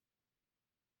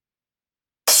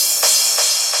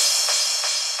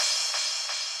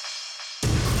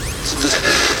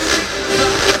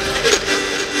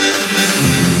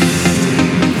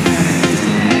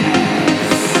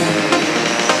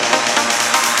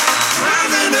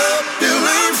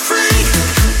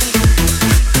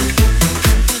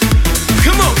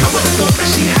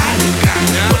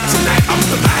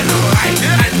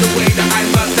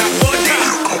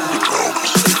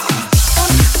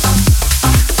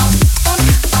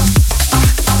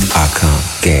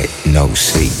get no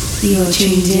sleep. You're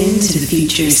tuned in to the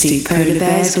Futuristic Polar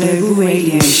Bears Global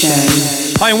Radio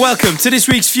Show. Hi and welcome to this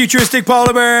week's Futuristic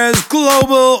Polar Bears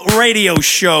Global Radio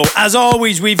Show. As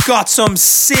always, we've got some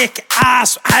sick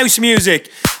ass house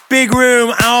music, big room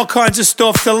and all kinds of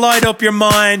stuff to light up your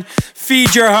mind,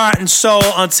 feed your heart and soul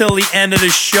until the end of the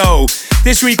show.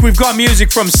 This week we've got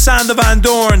music from Sander Van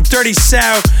Doorn, Dirty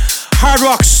South, Hard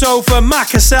Rock Sofa, Matt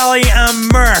Caselli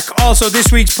and Merck. Also,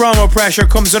 this week's promo pressure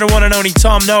comes to the one and only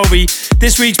Tom Novi.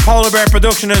 This week's Polar Bear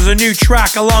production is a new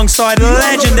track alongside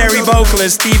legendary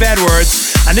vocalist Steve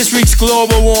Edwards. And this week's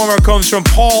global warmer comes from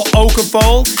Paul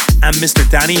Oakenfold and Mr.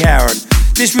 Danny Howard.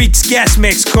 This week's guest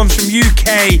mix comes from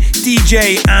UK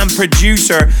DJ and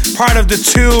producer, part of the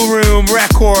Toolroom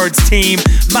Records team,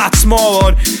 Matt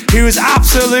Smallwood, who has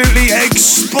absolutely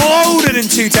exploded in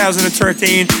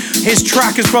 2013. His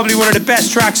track is probably one of the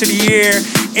best tracks of the year.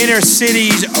 Inner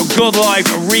Cities, A Good Life,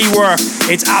 Rework.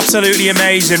 It's absolutely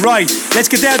amazing. Right, let's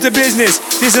get down to business.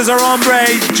 This is our hombre,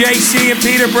 JC and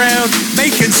Peter Brown,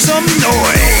 making some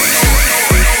noise.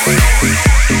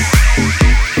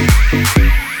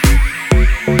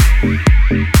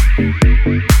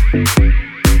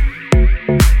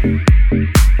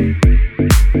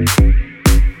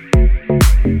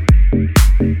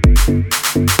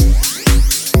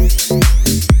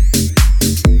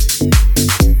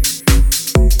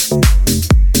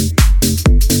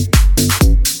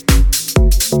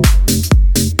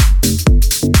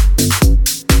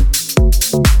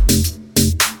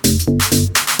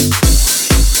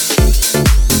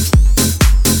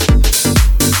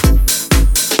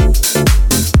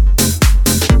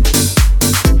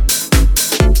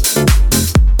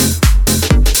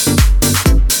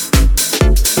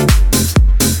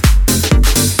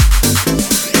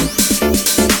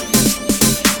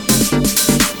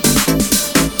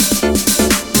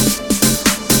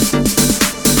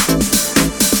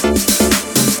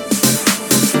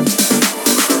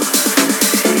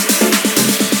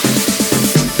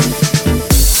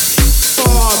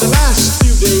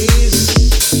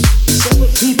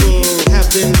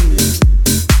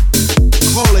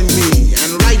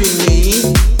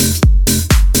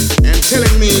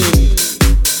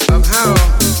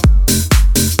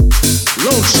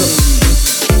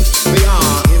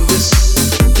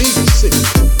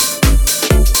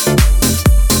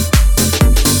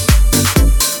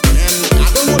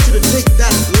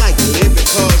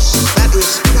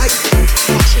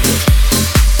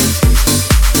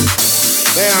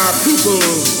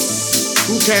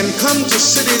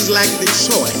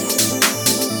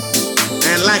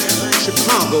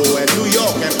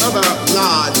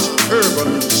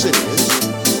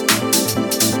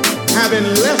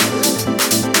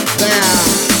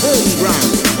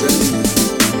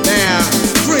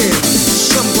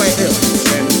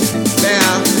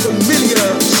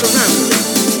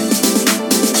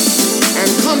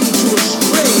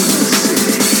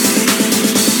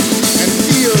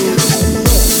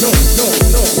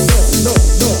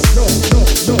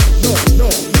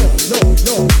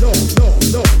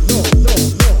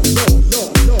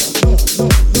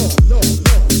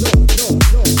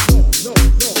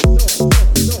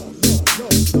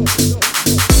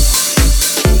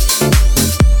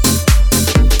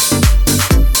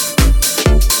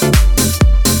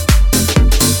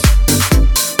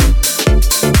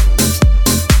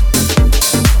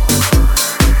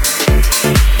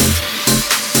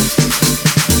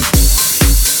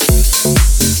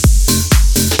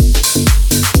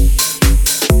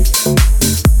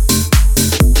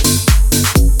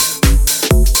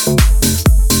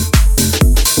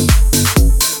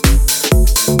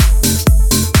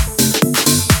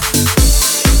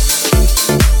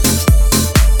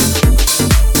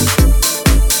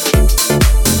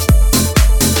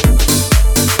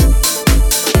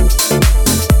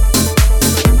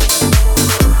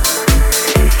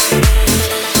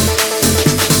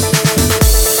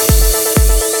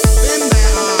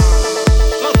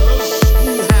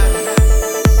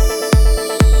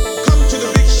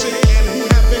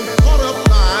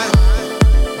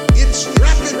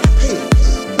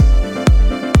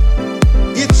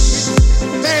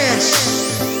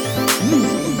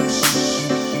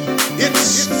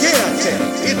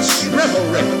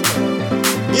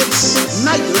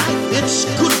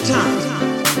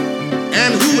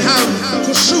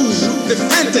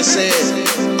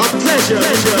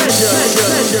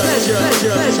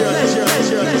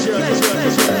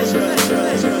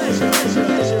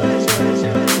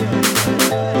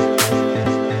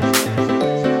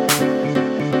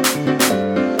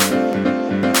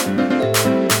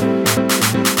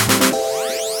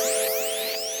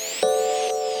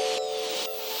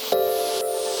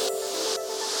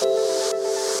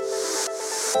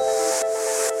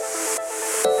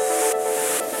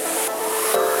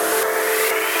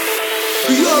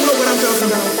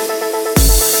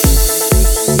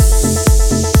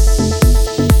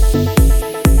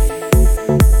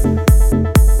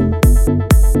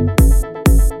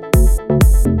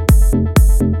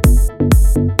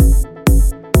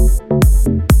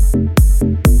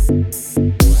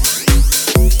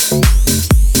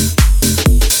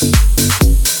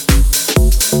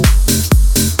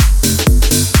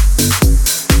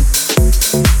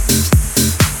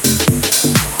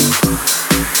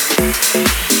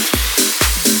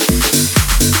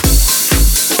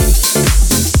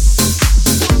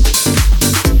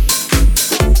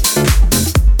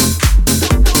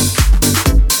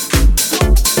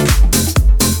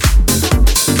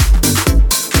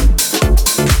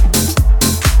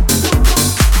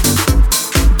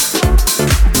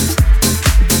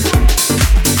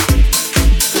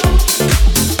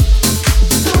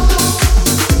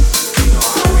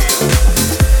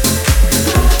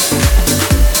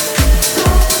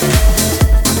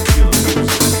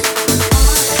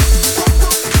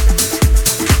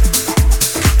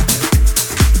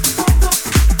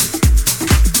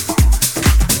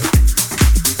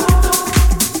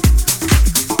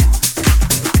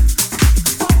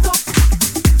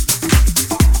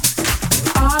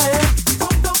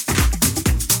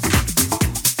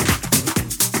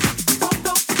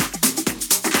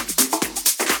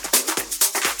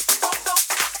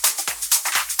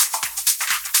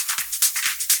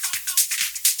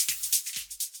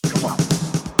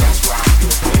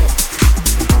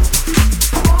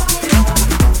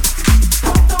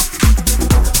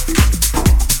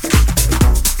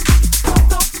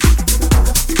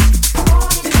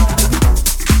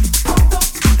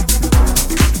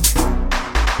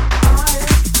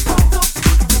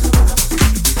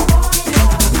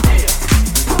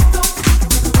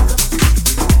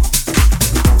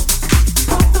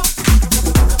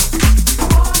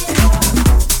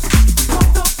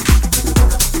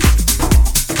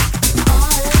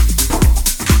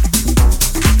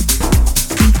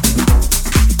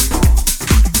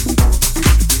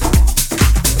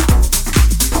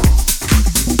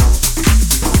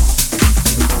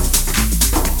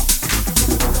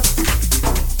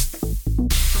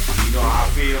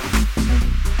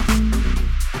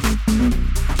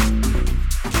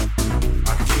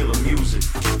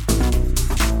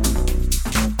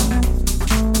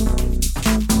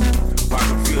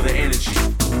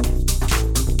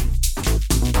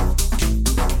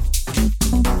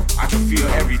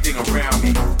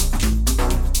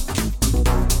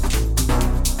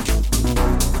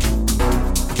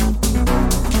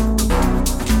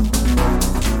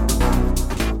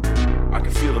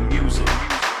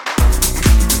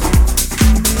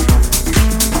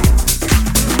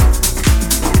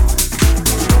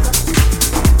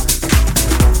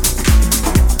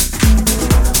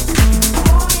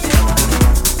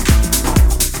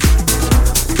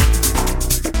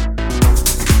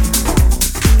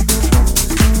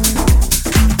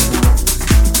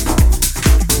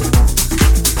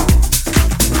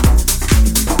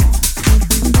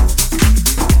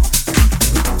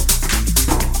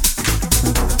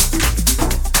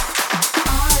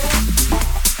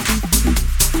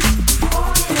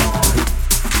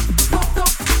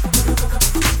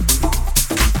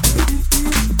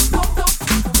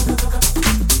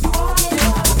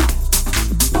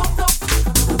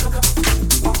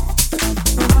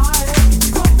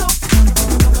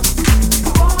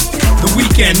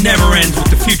 weekend never ends with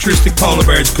the Futuristic Polar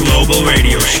Bears Global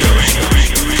Radio Show.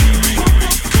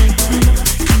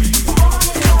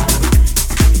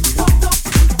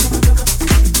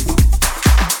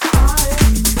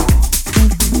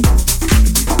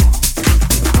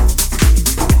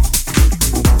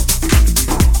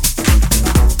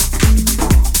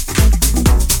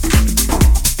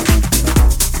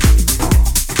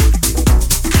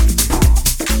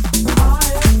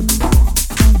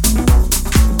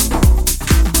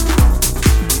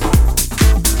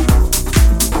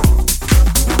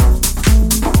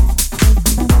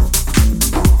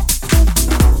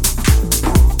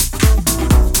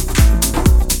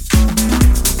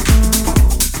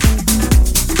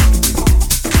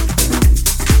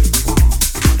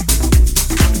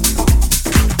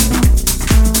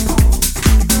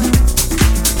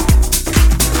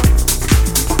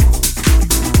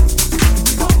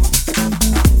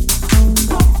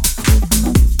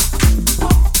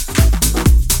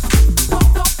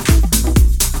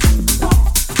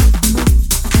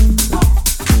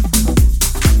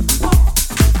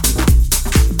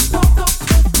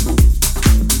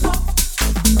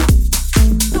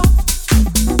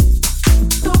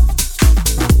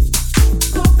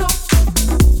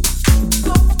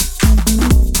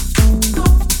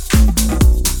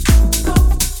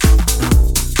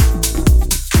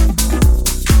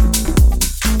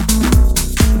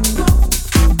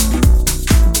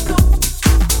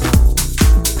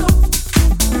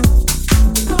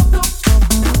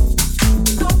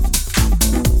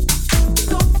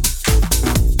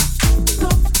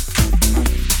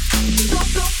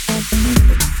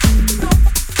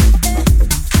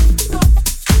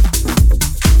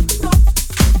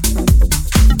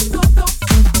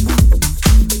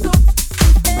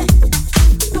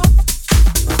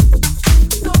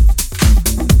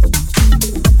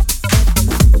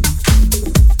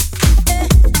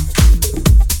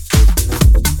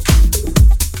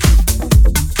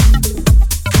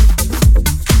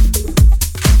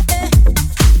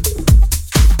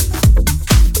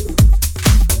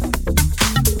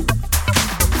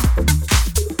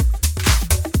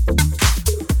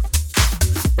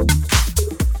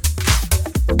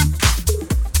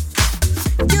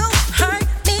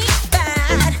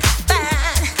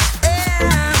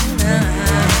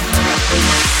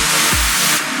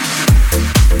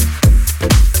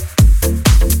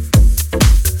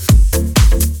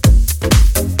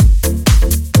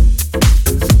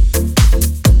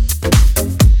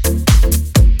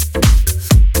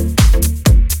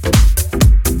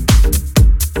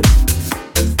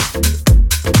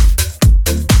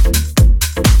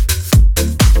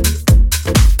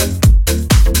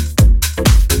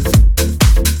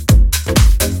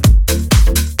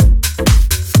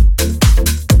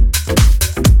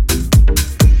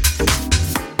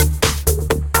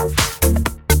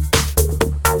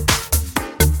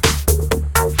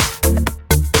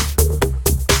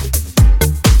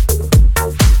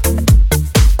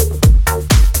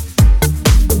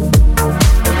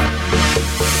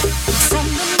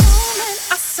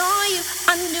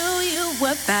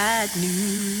 bad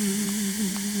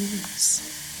news.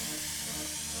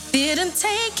 Didn't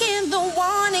take in the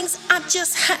warnings, I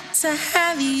just had to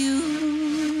have you.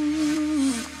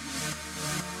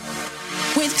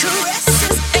 With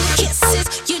caresses and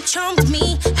kisses, you charmed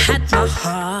me, had my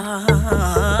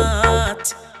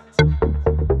heart.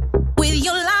 With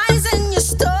your lies and your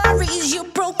stories, you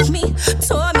broke me,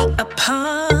 tore me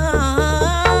apart.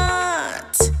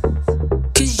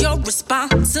 'Cause you're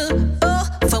responsible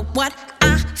for what I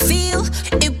feel.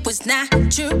 It was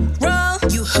natural,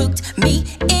 you hooked me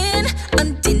in,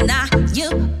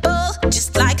 undeniable,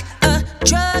 just like a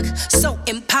drug, so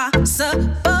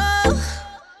impossible.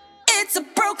 It's a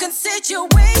broken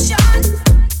situation.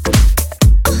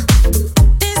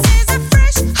 This is a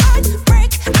fresh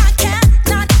heartbreak. I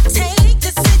cannot take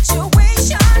the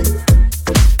situation.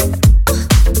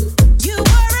 You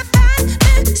were a bad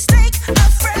mistake, a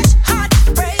fresh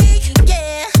heartbreak.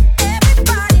 Yeah,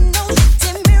 everybody knows you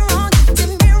did me wrong. You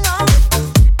did me wrong.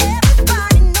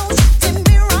 Everybody knows you did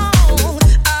me wrong.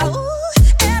 Oh,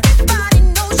 everybody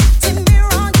knows you did me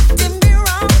wrong. You did me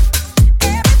wrong.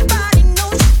 Everybody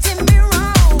knows you did me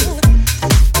wrong.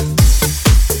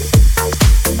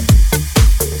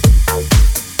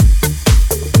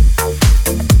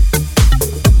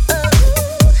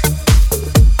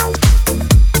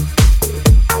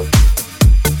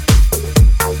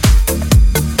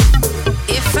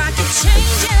 If I could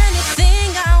change anything,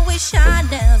 I wish I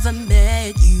never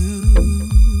met you.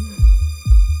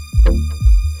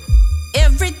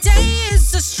 Every day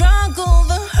is a struggle,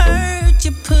 the hurt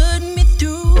you put me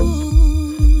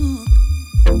through.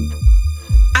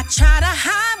 I try to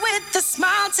hide with a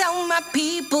smile, tell my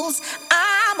peoples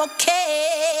I'm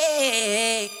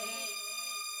okay.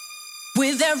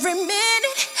 With every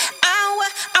minute, hour,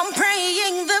 I'm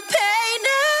praying the pain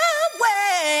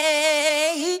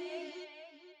away.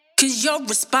 'Cause you're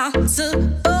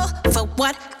responsible for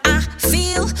what I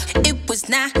feel. It was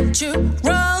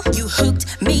natural, you hooked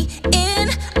me in,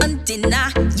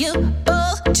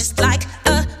 undeniable, just like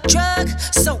a drug,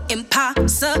 so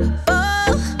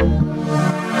impossible.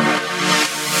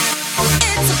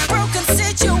 It's a broken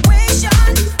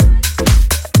situation.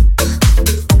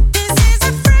 This is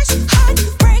a fresh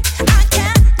heartbreak. I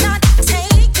cannot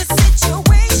take the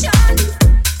situation.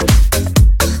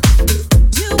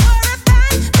 You were a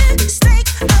bad mistake,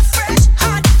 a fresh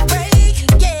heartbreak.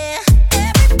 Yeah,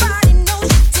 everybody knows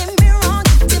you did me wrong.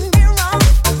 You did me wrong.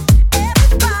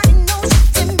 Everybody knows you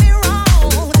did me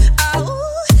wrong.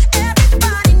 Oh,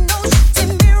 everybody knows you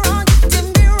did me wrong. You did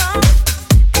me wrong.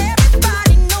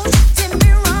 Everybody knows you did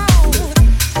me wrong.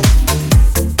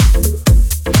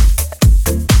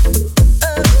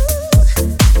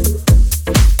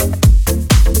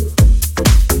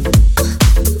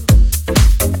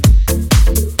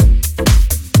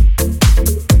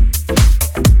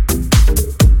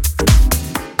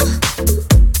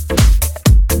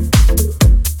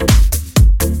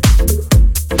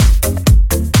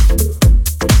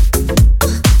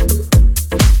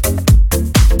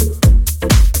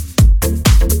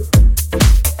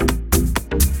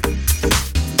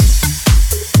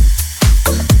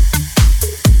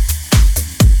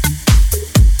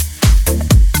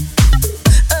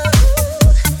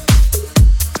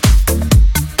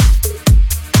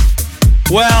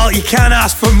 Well, you can't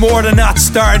ask for more than that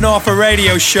starting off a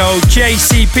radio show.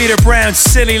 JC Peter Brown,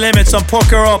 Silly Limits on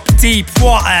Pucker Up Deep.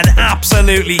 What an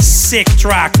absolutely sick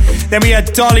track. Then we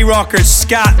had Dolly Rockers,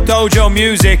 Scat Dojo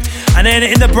Music. And then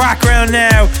in the background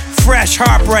now, Fresh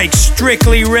Heartbreak,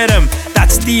 Strictly Rhythm.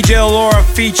 That's DJ Laura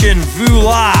featuring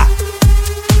Vula.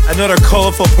 Another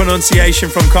colourful pronunciation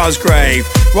from Cosgrave.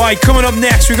 Right, coming up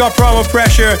next, we got Promo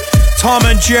Pressure, Tom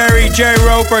and Jerry, Jerry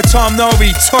Roper, Tom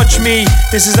Novi, Touch Me.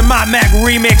 This is the Matt Mac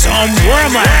remix on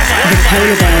Wormland. The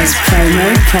Polar Bears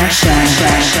Promo Pressure.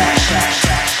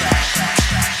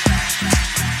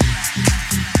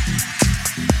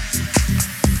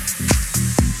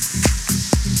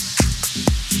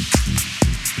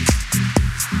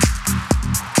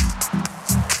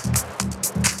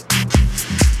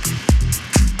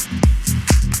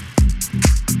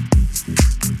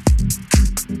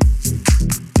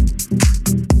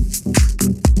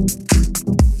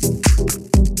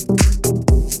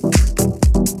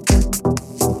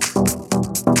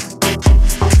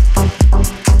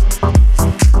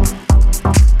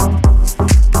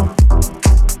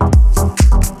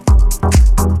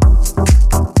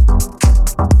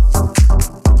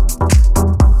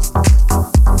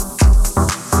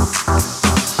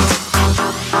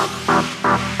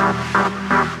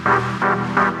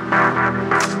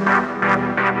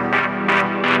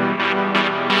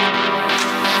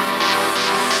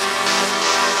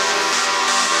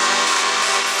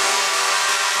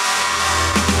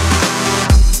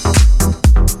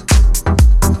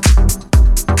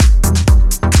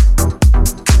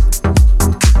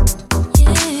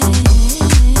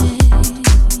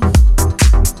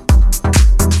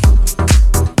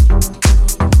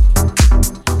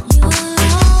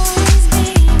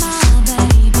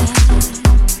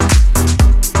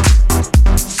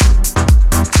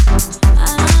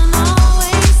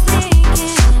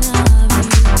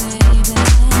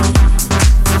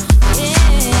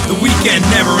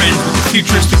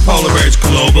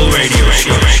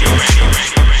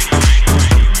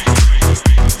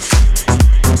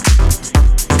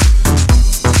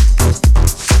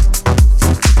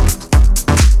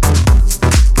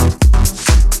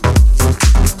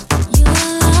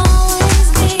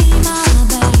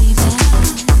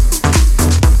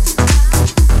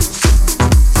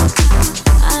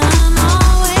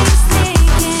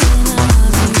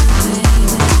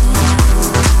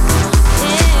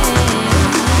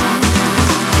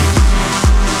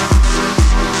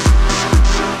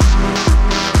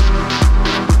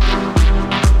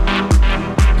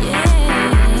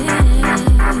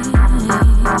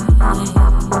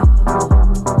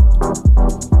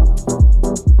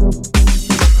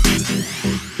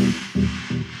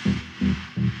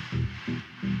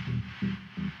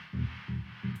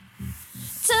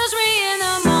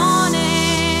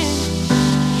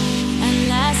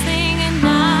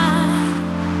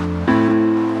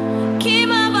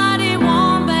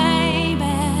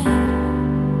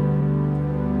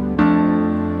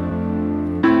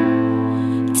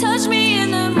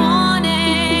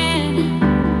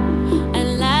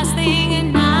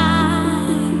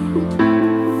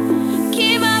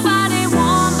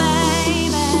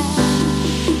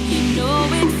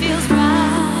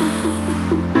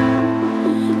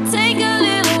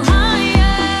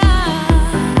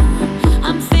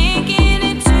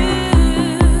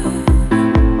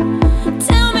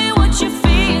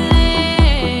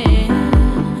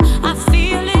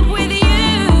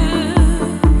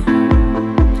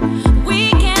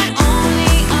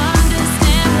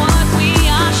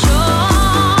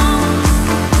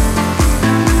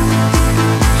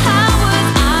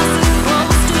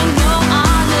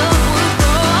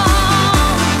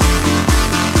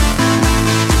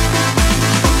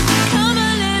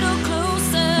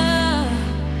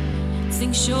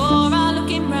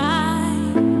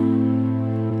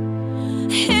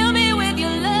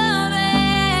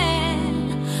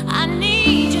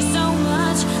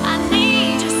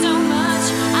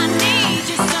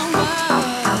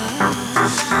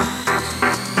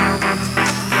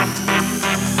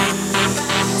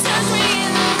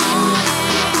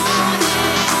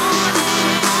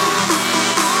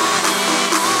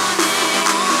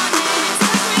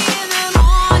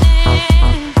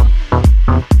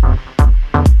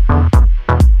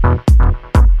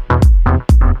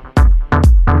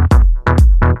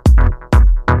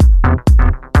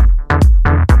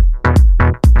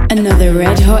 Another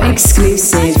red hot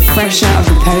exclusive, fresh out of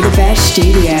the Polar Bear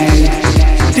studio.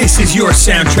 This is your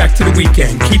soundtrack to the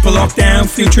weekend. Keep a lockdown,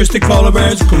 Futuristic Polar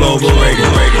Bears, Global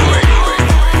Radio.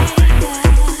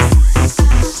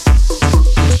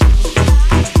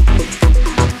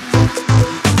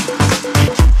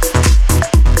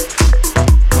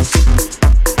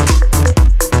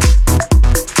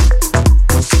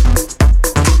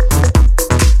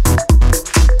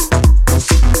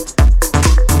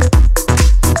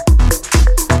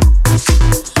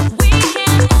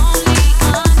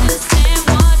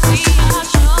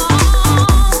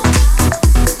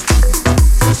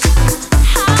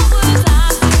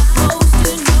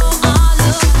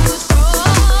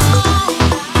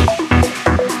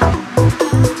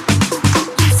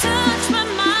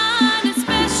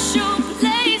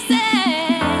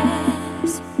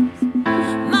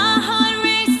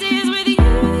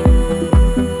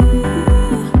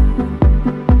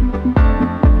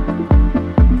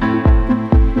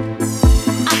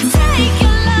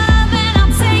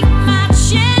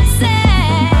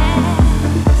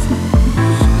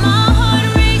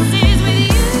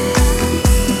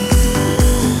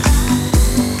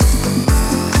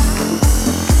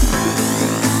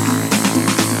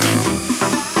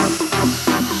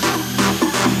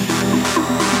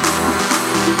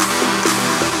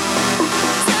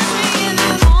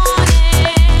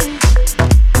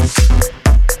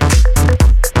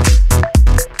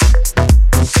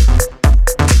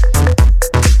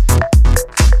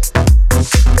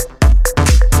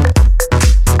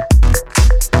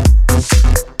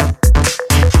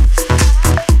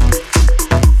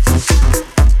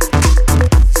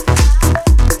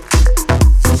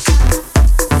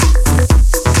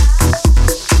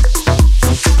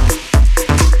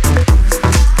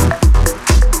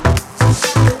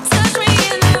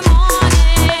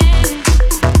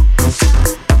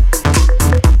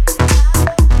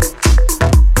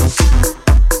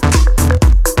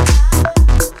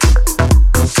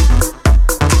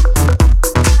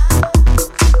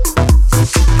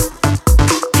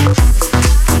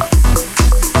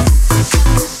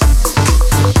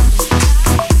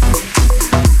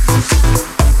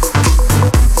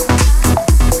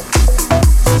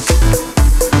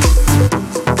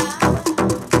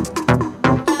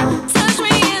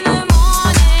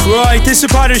 This is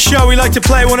a part of the show we like to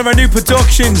play one of our new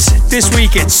productions. This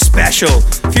week it's special.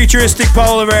 Futuristic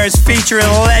Polar Bears featuring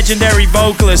legendary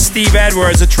vocalist Steve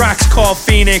Edwards. The track's called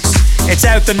Phoenix. It's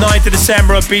out the 9th of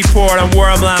December at Beatport on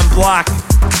Wormland Black.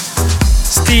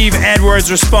 Steve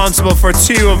Edwards responsible for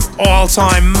two of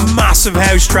all-time massive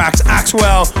house tracks,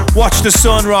 Axwell, Watch the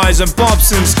Sunrise, and Bob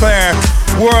Sinclair,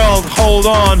 World, Hold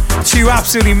On. Two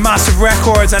absolutely massive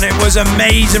records, and it was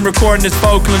amazing recording this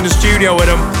vocal in the studio with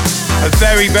him. A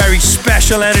very, very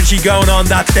special energy going on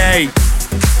that day.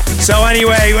 So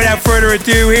anyway, without further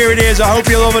ado, here it is. I hope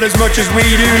you love it as much as we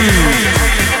do.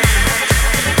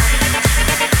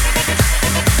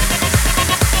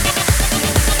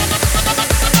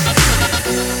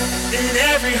 In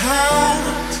every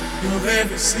heart of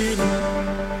every city.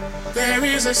 There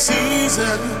is a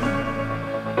season,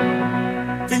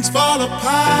 things fall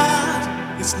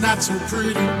apart, it's not so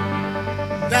pretty.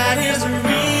 That is the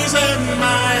reason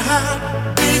my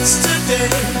heart beats today,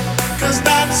 'cause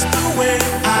that's the way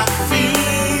I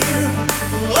feel.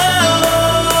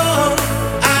 Oh,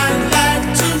 I'd like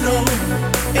to know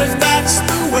if that's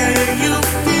the way you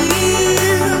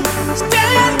feel.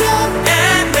 Stand up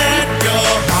and let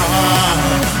your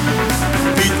heart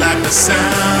beat like the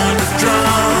sound of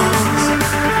drums.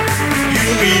 You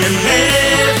mean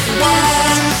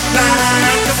everyone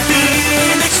like a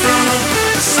phoenix from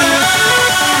the sun.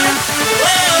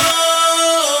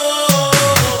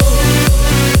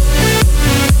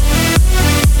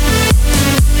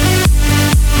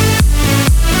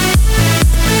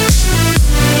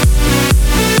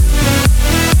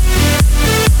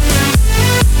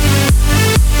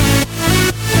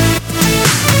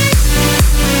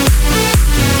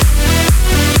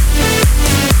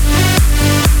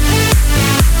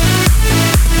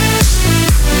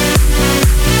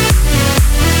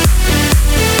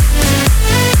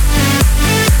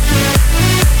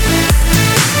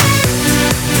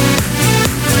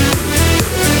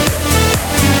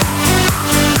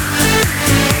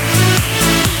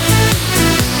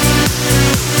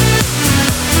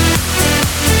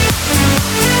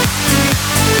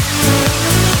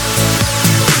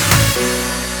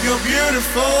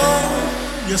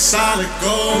 You're solid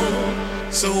gold,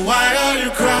 so why are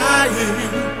you crying?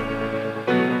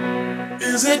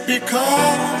 Is it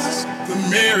because the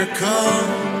miracle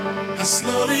has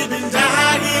slowly been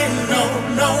dying? No,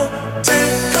 no,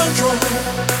 take control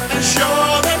and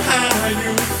show them how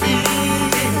you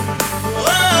feel.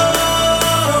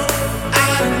 Oh,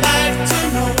 I'd like to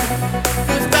know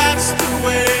if that's the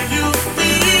way you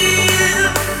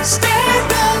feel.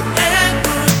 Stand up and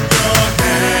put your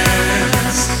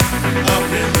hands up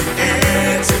in the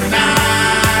air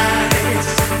tonight.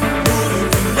 Moving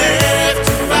from left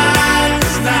to right,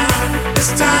 'cause now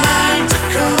it's time to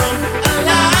come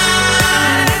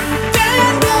alive.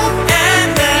 Stand up and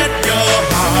let your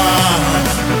heart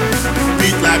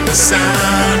beat like the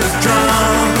sound of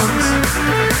drums.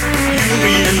 You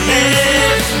mean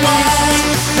everyone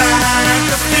like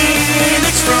a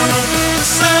phoenix from the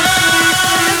sun.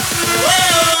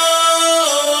 Whoa.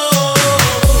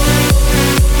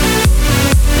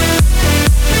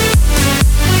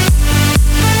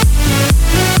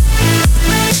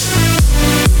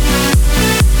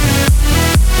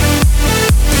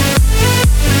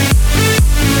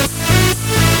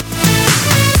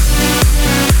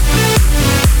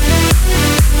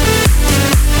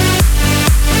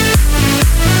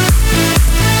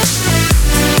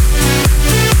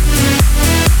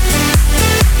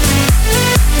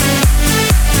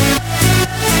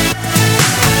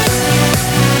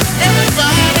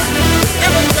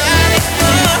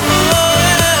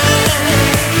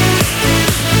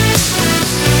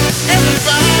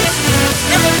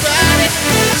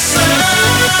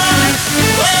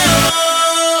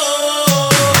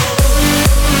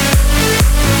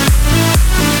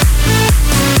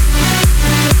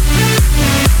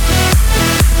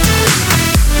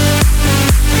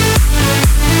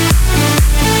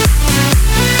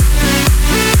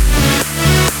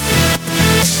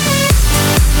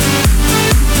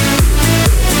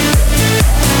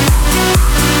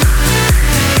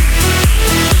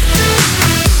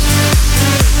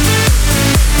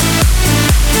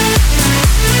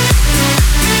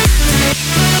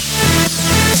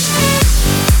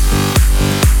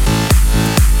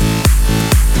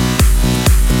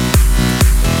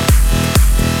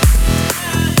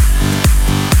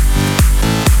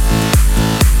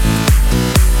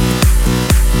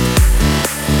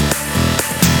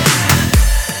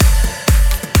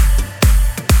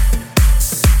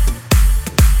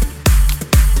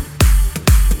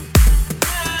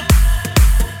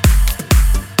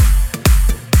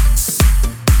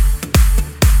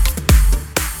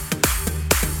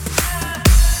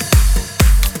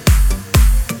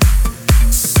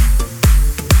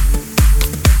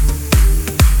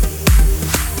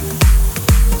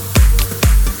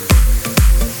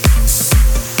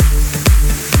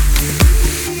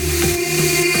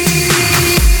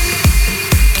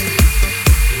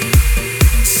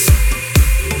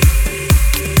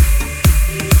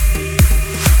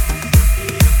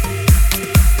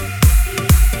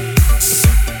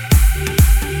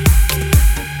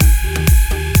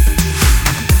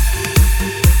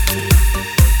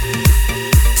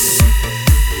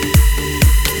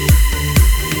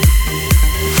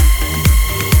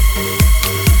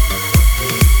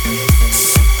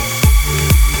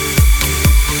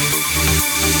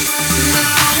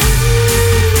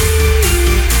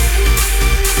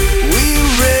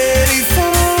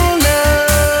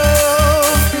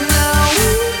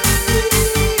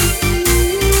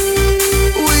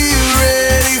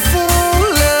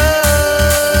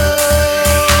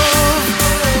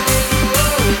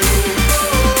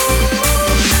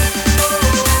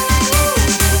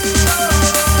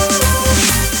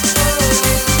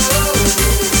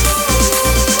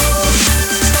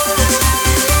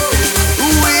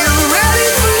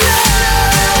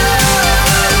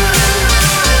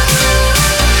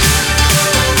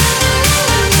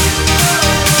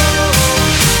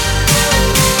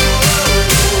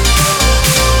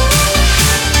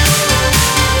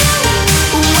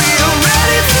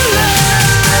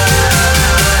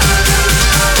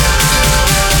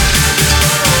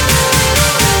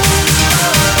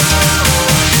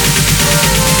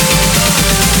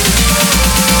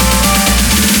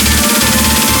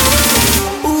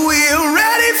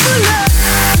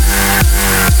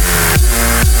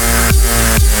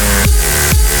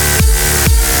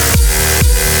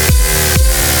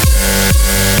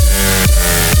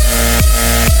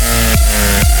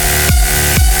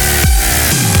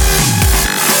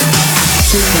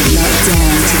 Keep it locked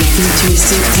down to the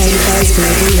Futuristic Polar Bears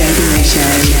Global Radio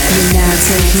Show. We're now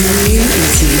taking you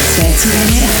into the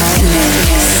 30-minute hot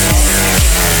mix.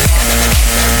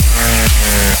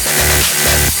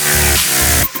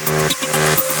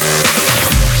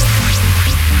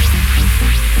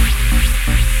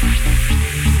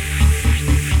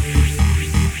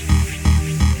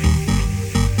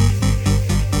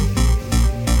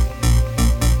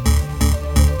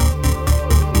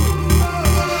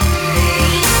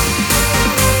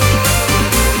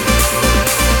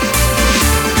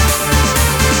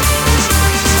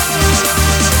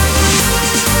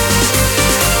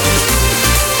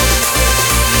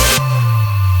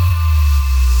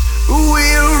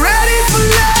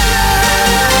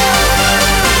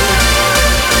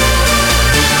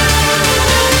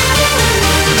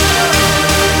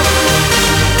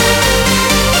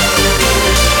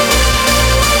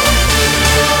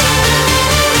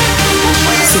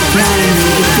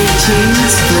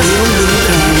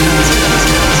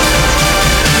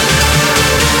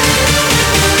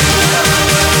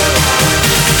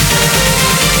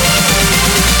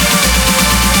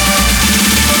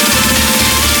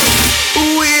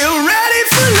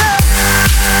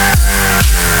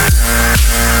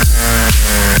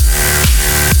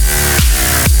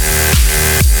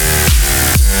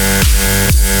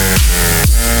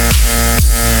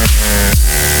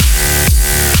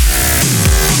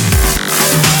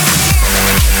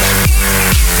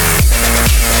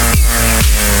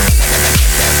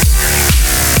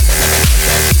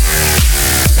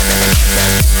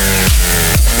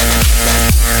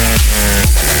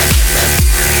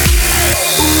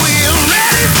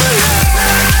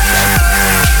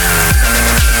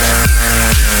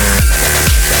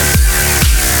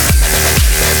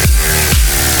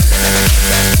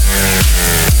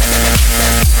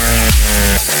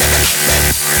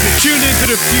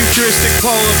 Futuristic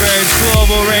Polar Bears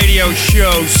Global Radio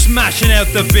Show, smashing out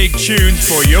the big tunes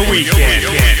for your weekend.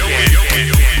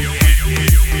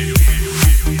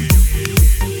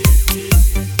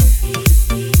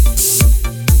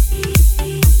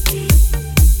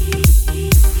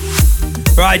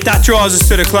 Right, that draws us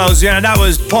to the close. Yeah, and that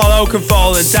was Paul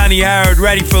Oakenfold and Danny Howard,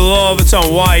 Ready for Love. It's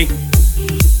on Y.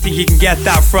 I think you can get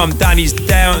that from Danny's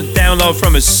download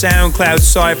from his SoundCloud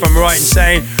site, if I'm right in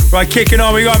saying. Right, kicking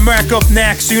on, we got Merc up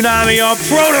next, Tsunami on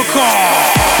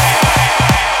Protocol.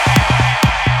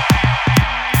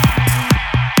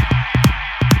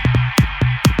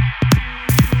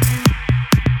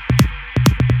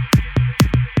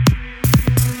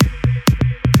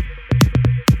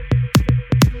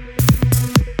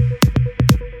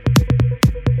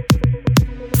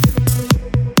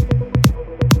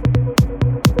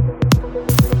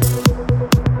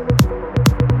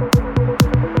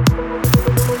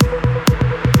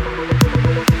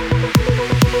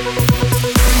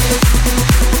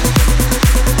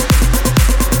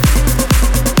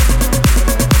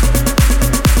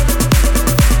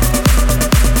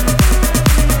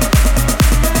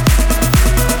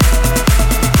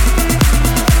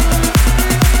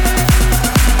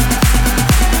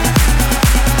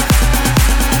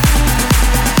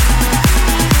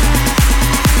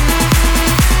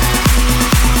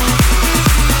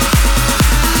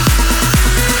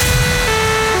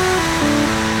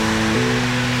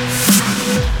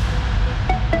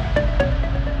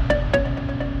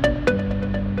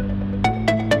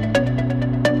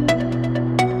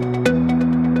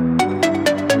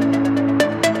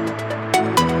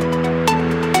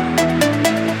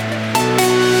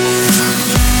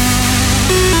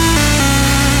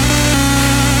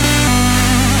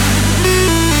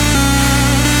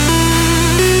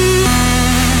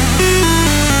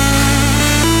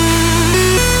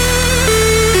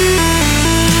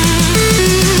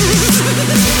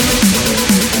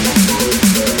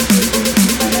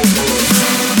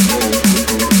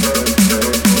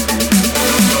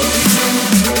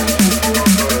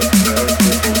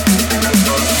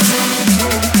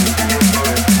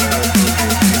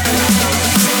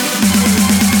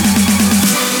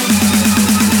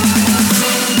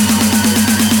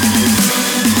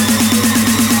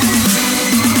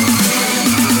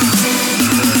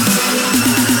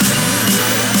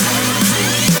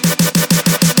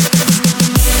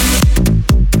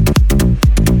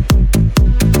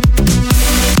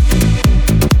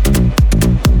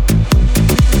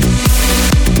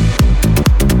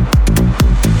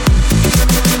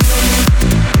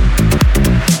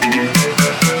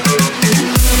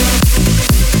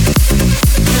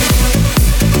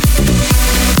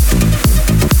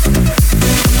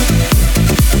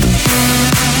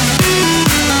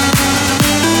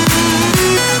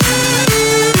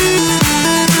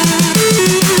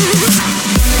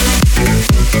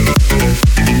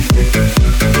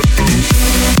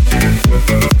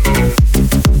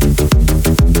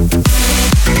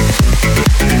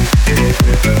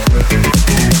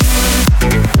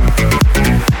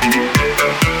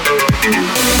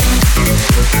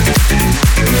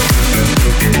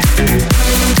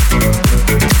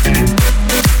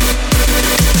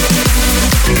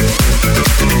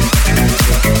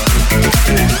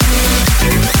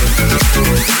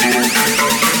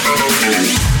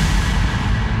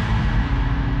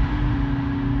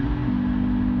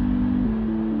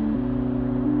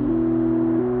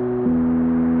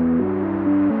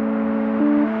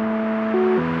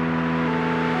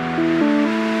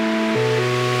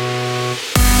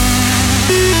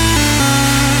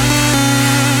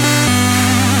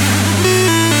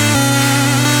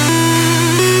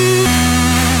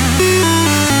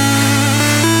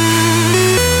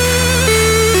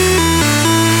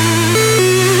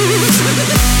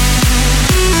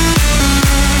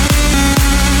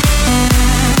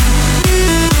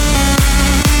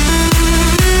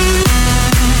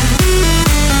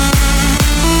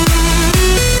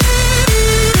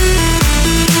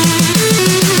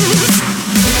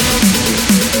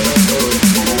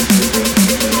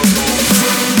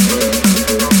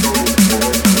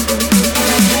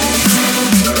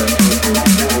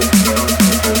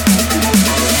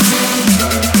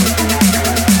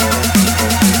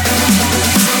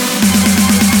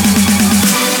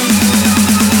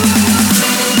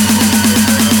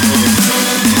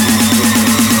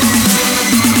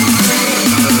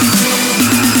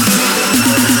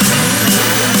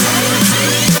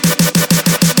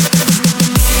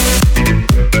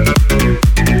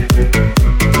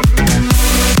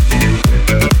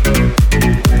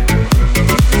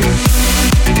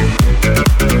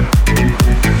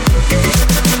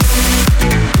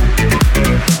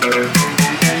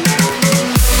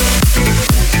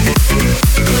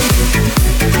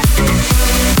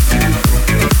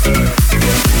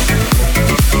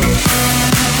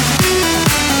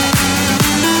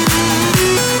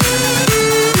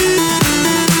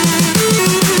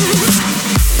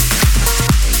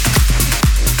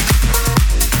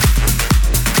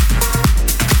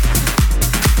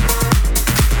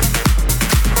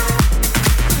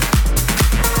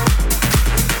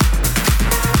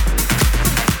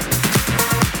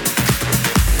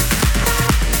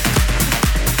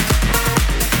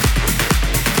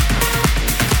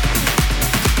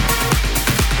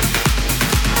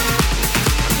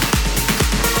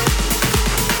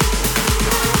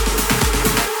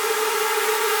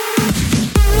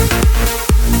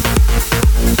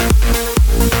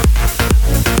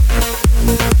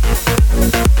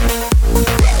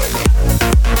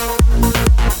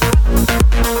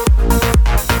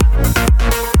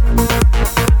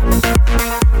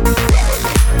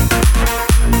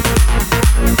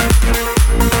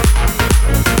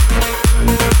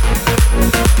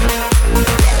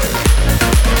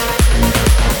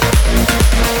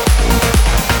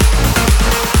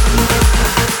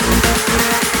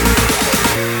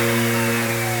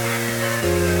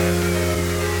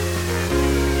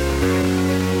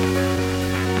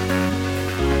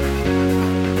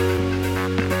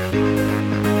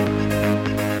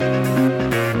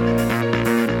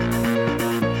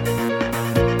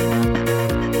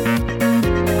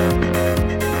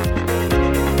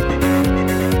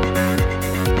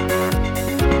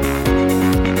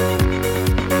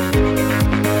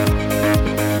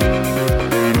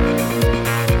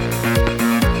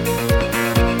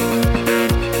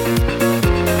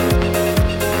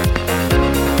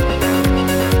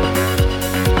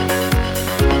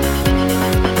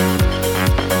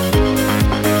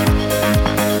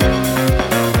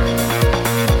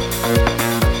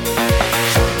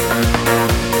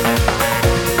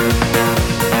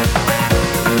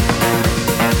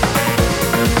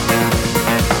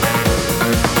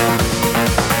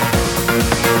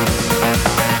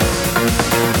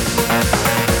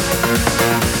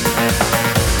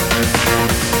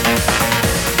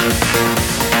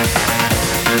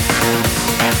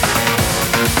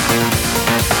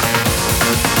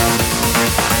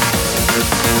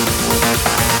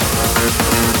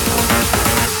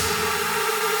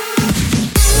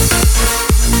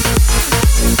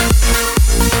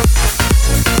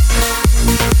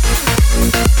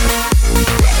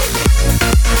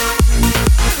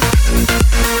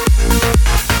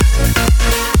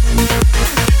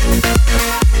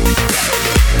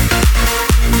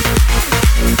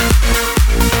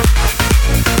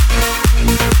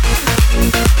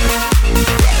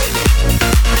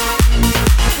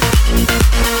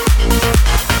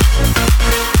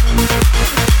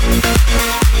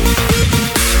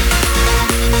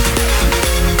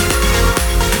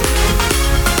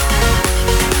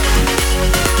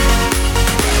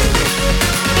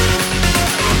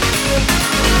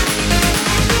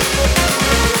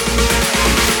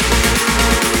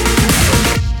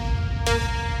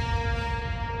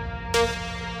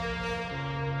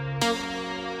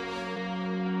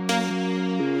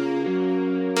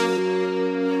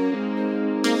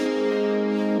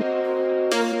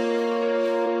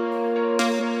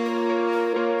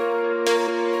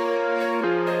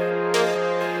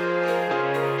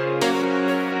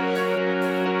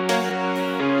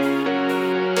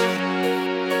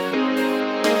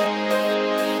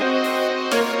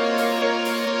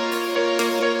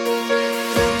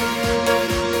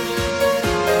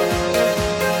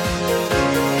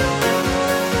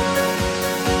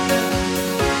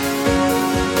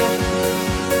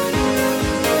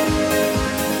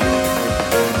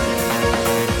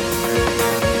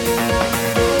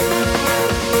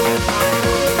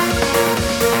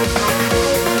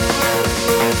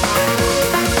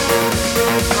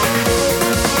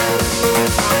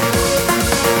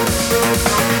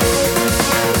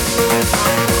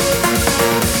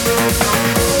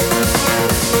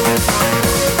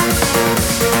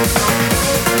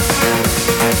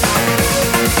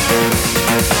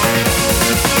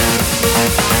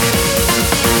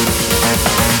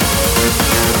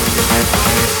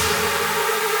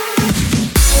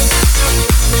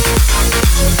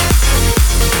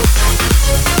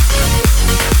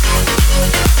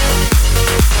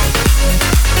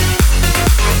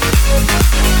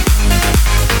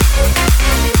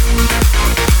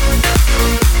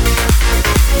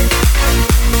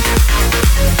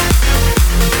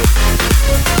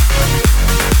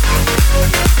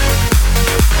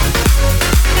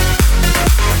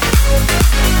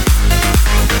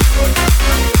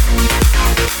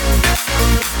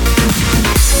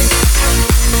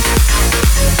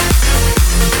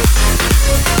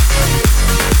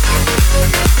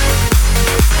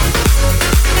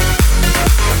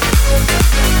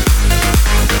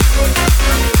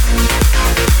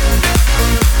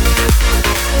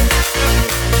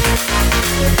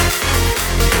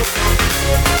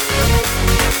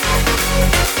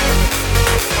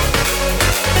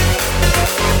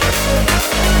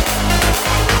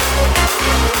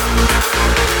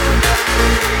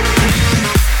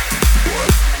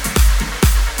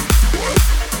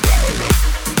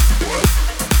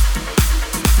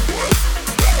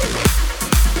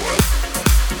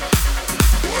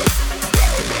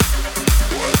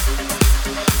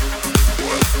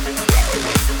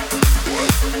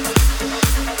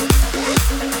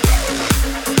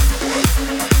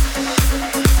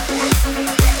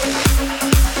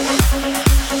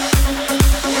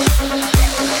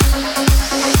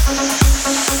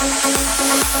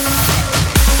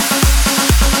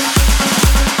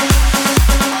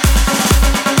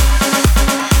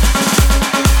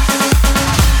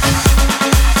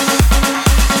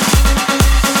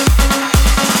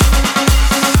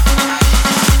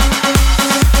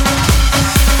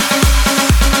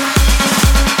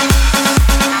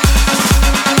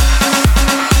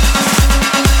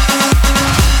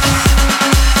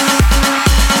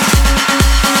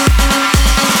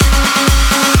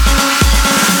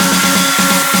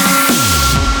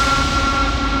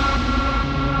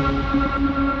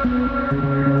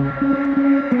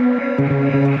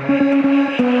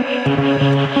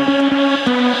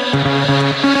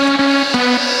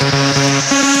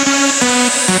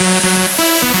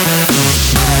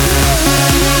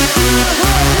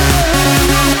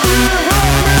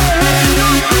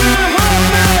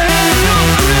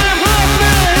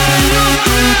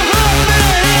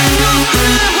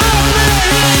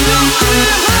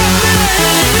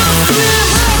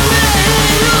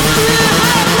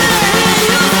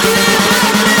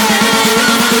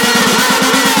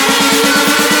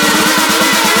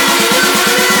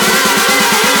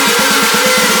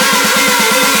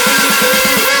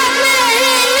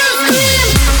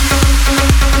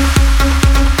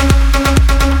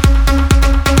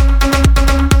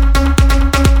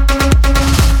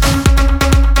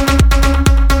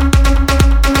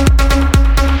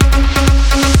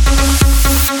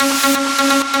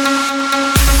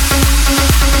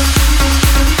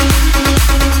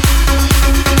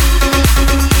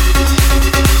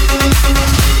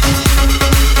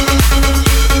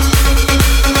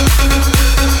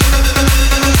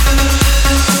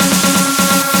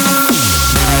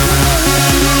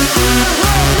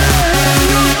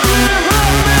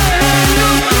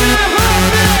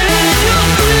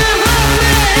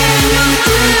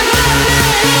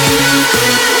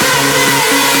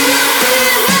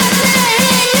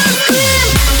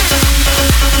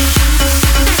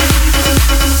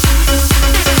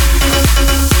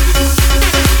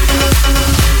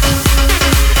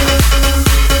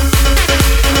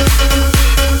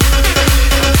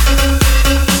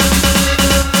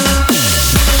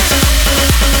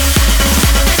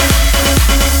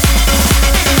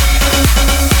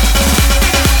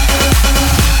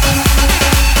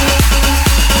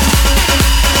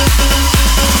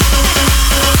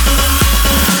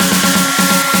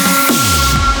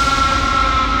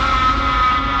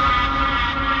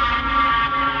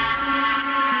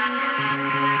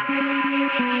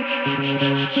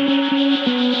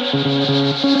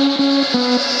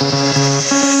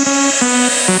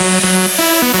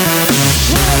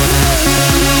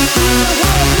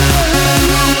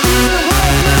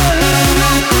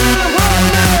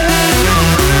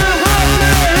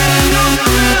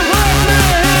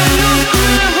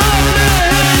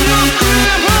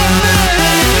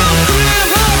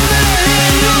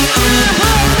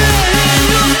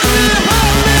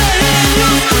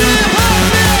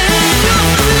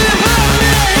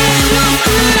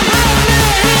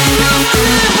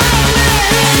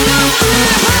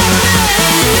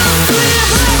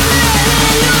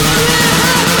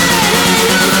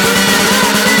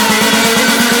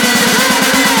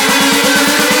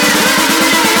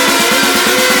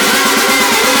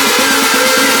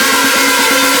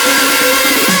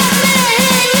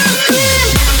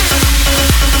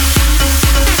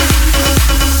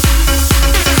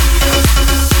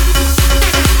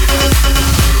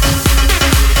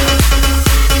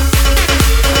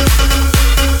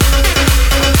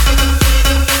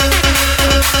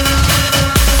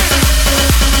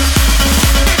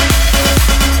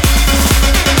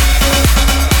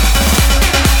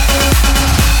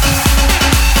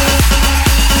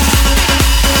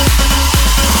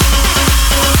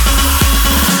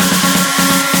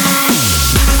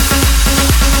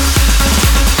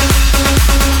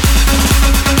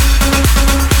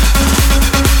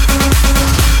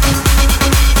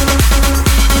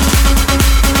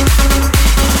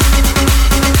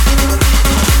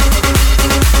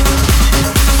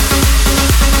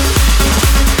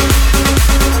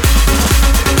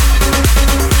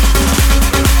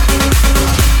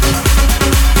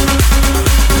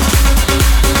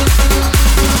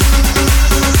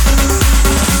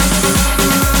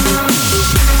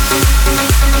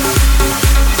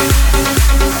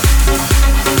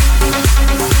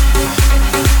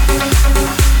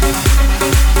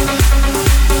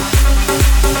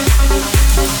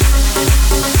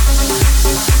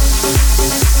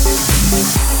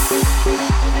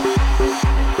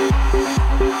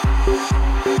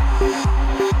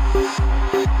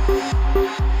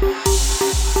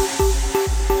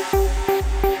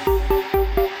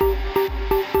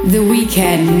 The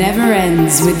weekend never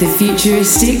ends with the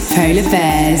futuristic polar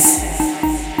bears.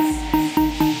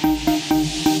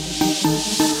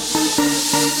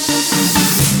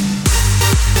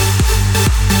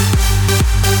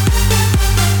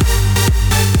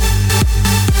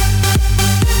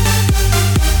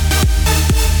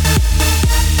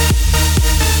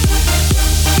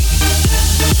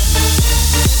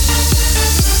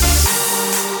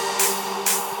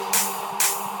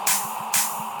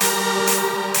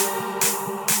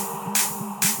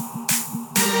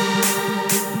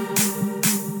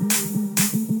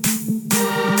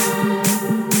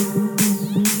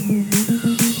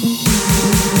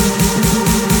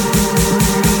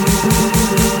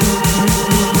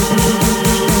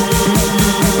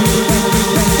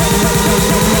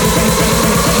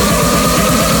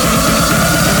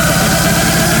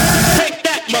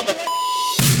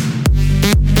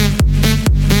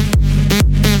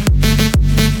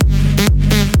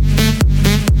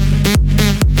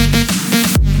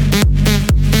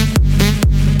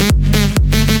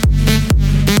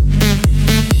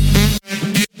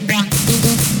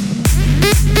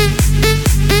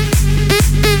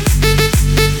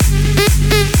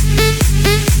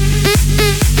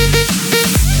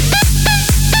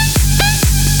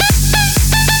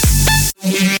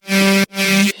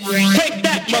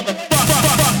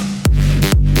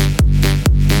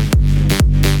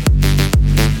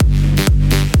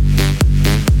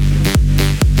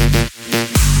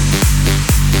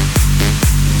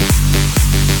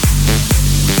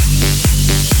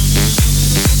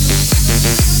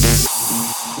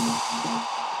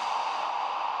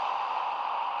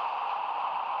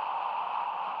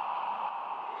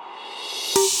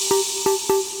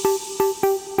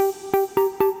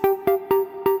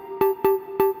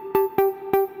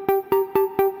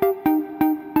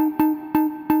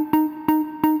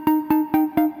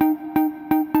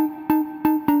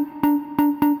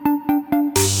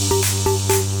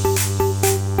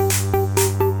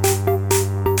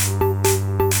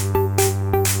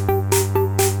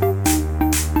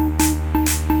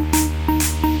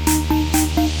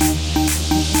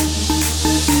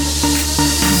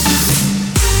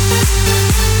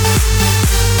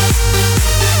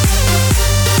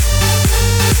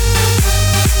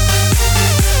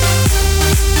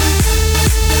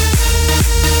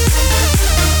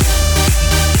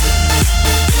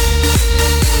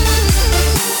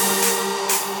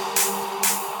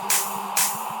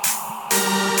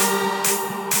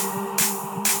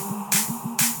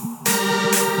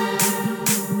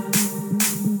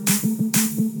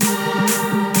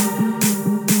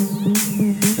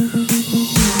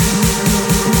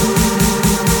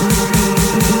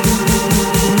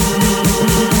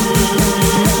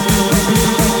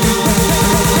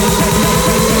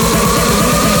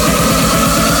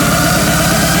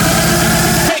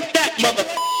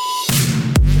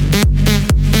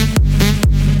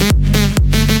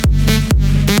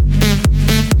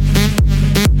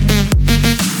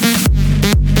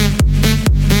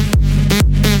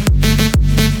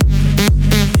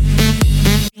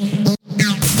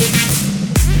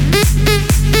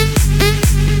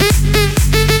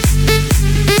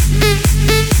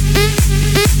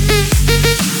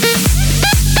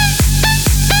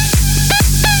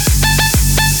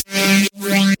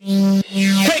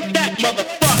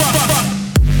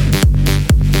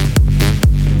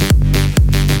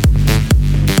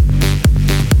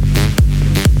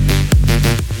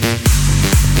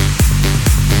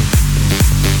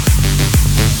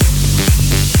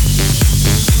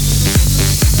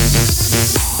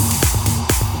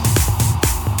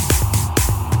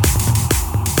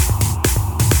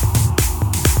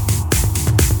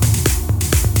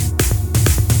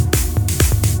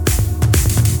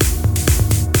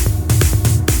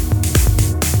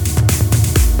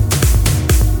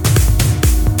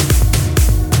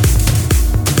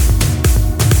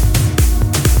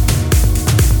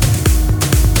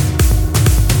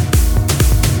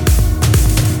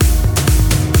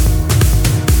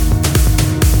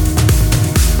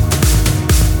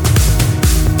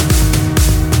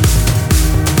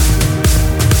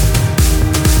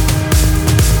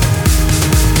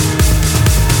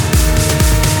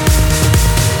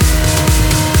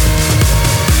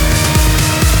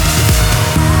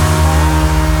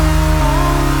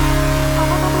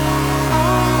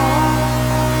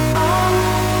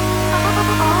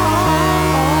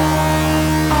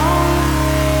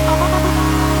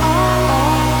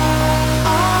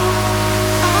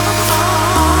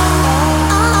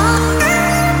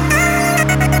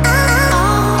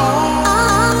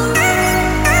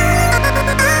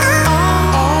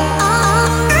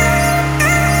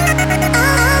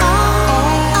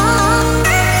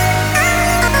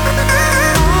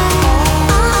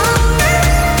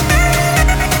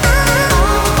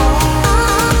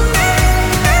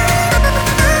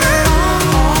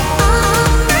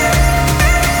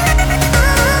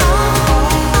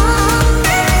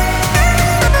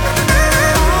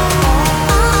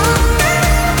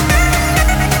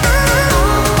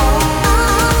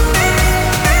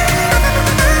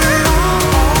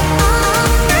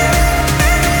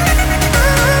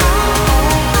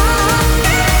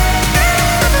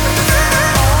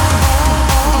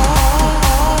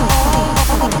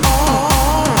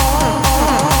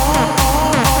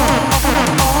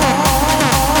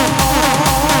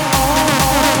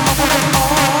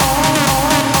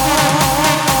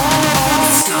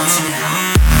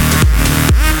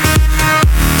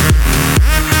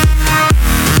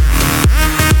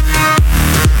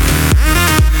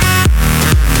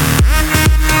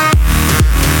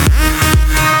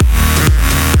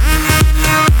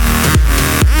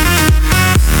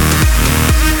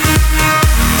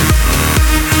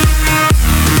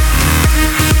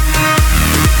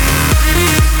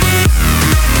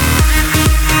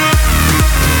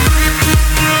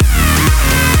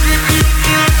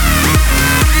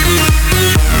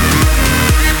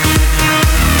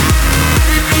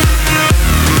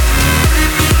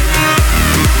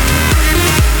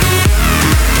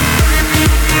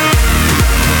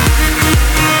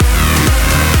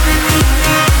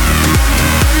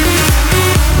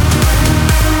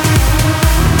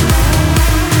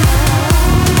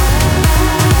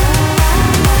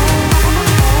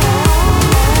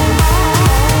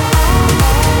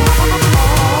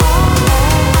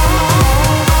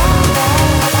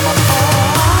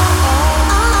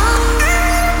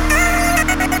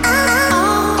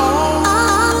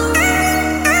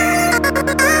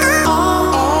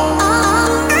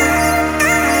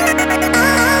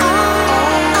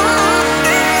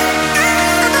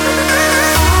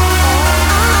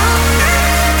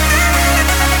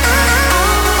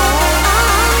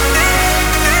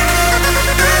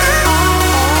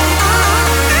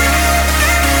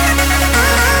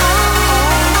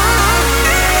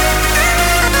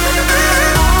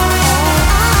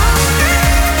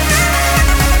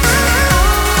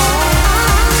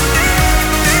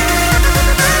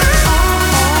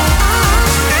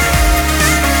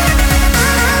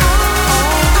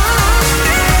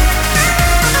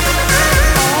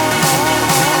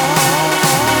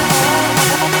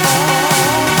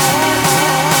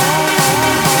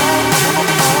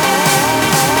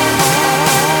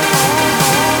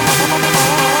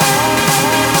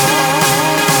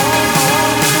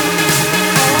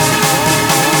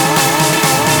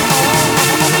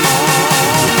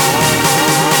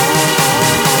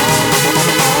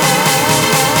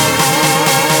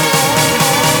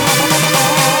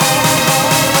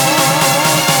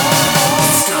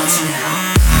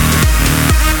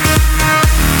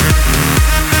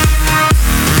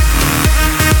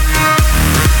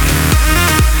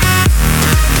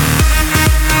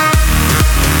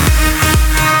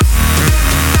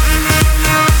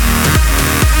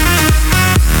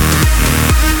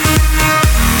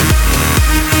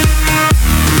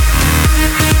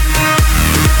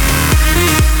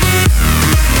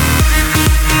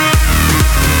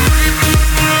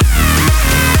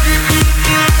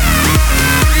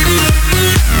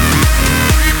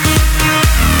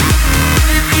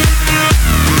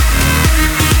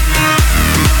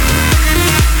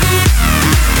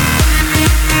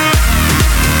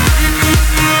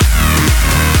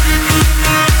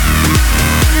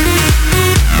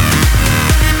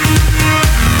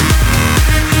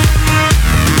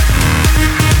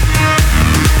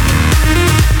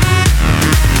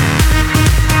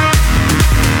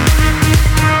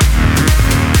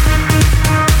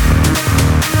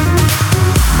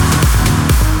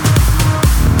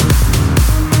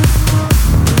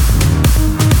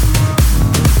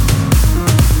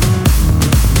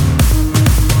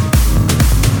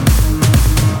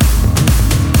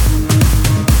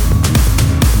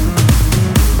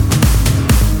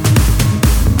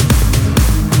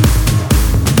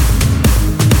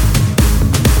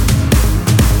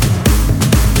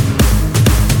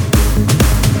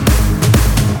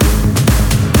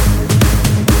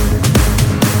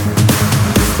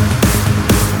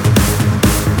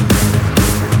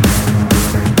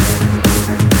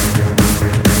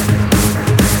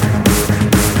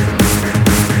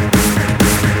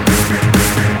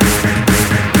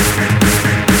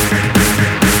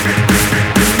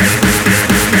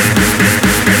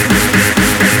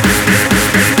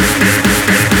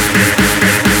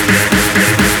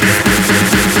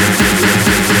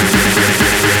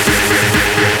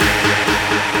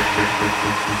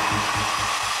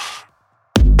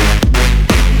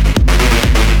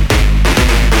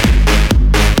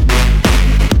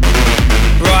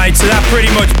 pretty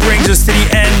much brings us to the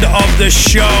end of the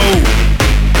show.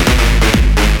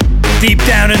 Deep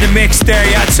down in the mix there,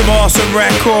 you had some awesome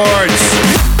records.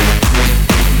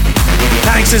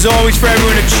 Thanks as always for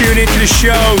everyone to tune into the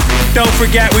show. Don't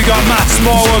forget we got Matt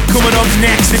Smallwood coming up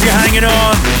next if you're hanging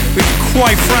on. With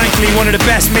quite frankly one of the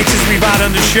best mixes we've had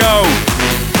on the show.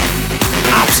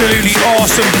 Absolutely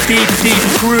awesome, deep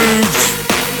grooves.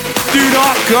 Do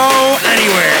not go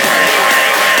anywhere.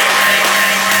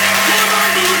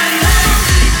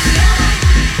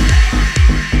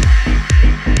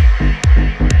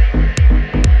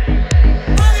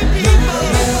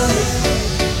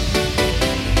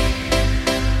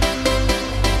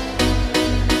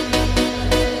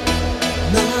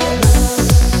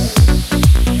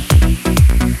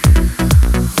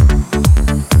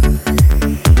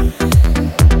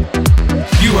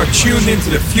 Tuned into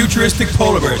the Futuristic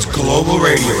Polar Bears Global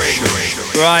Radio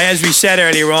Show. Right, as we said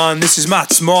earlier on, this is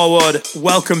Matt Smallwood.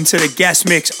 Welcome to the guest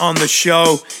mix on the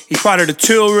show. He's part of the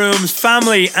Toolroom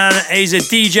family and he's a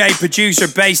DJ producer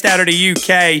based out of the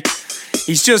UK.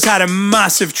 He's just had a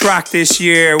massive track this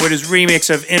year with his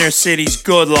remix of Inner City's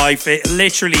Good Life. It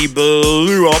literally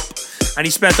blew up. And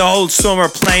he spent the whole summer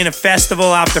playing a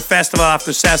festival after festival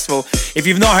after festival. If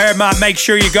you've not heard Matt, make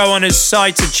sure you go on his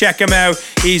sites and check him out.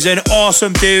 He's an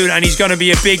awesome dude and he's going to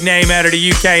be a big name out of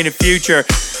the UK in the future.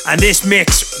 And this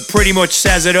mix pretty much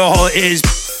says it all. It is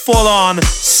full on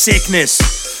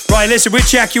sickness. Right, listen, we'll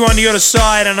check you on the other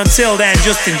side. And until then,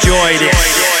 just enjoy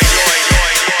this.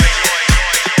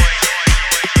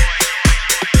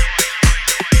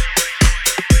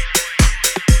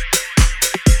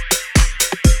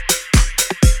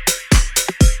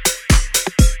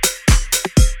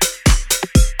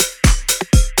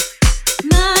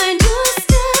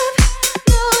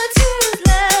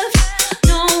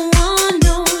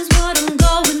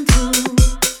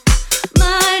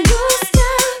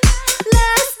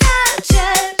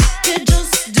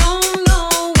 Just don't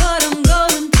know what I'm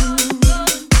going through.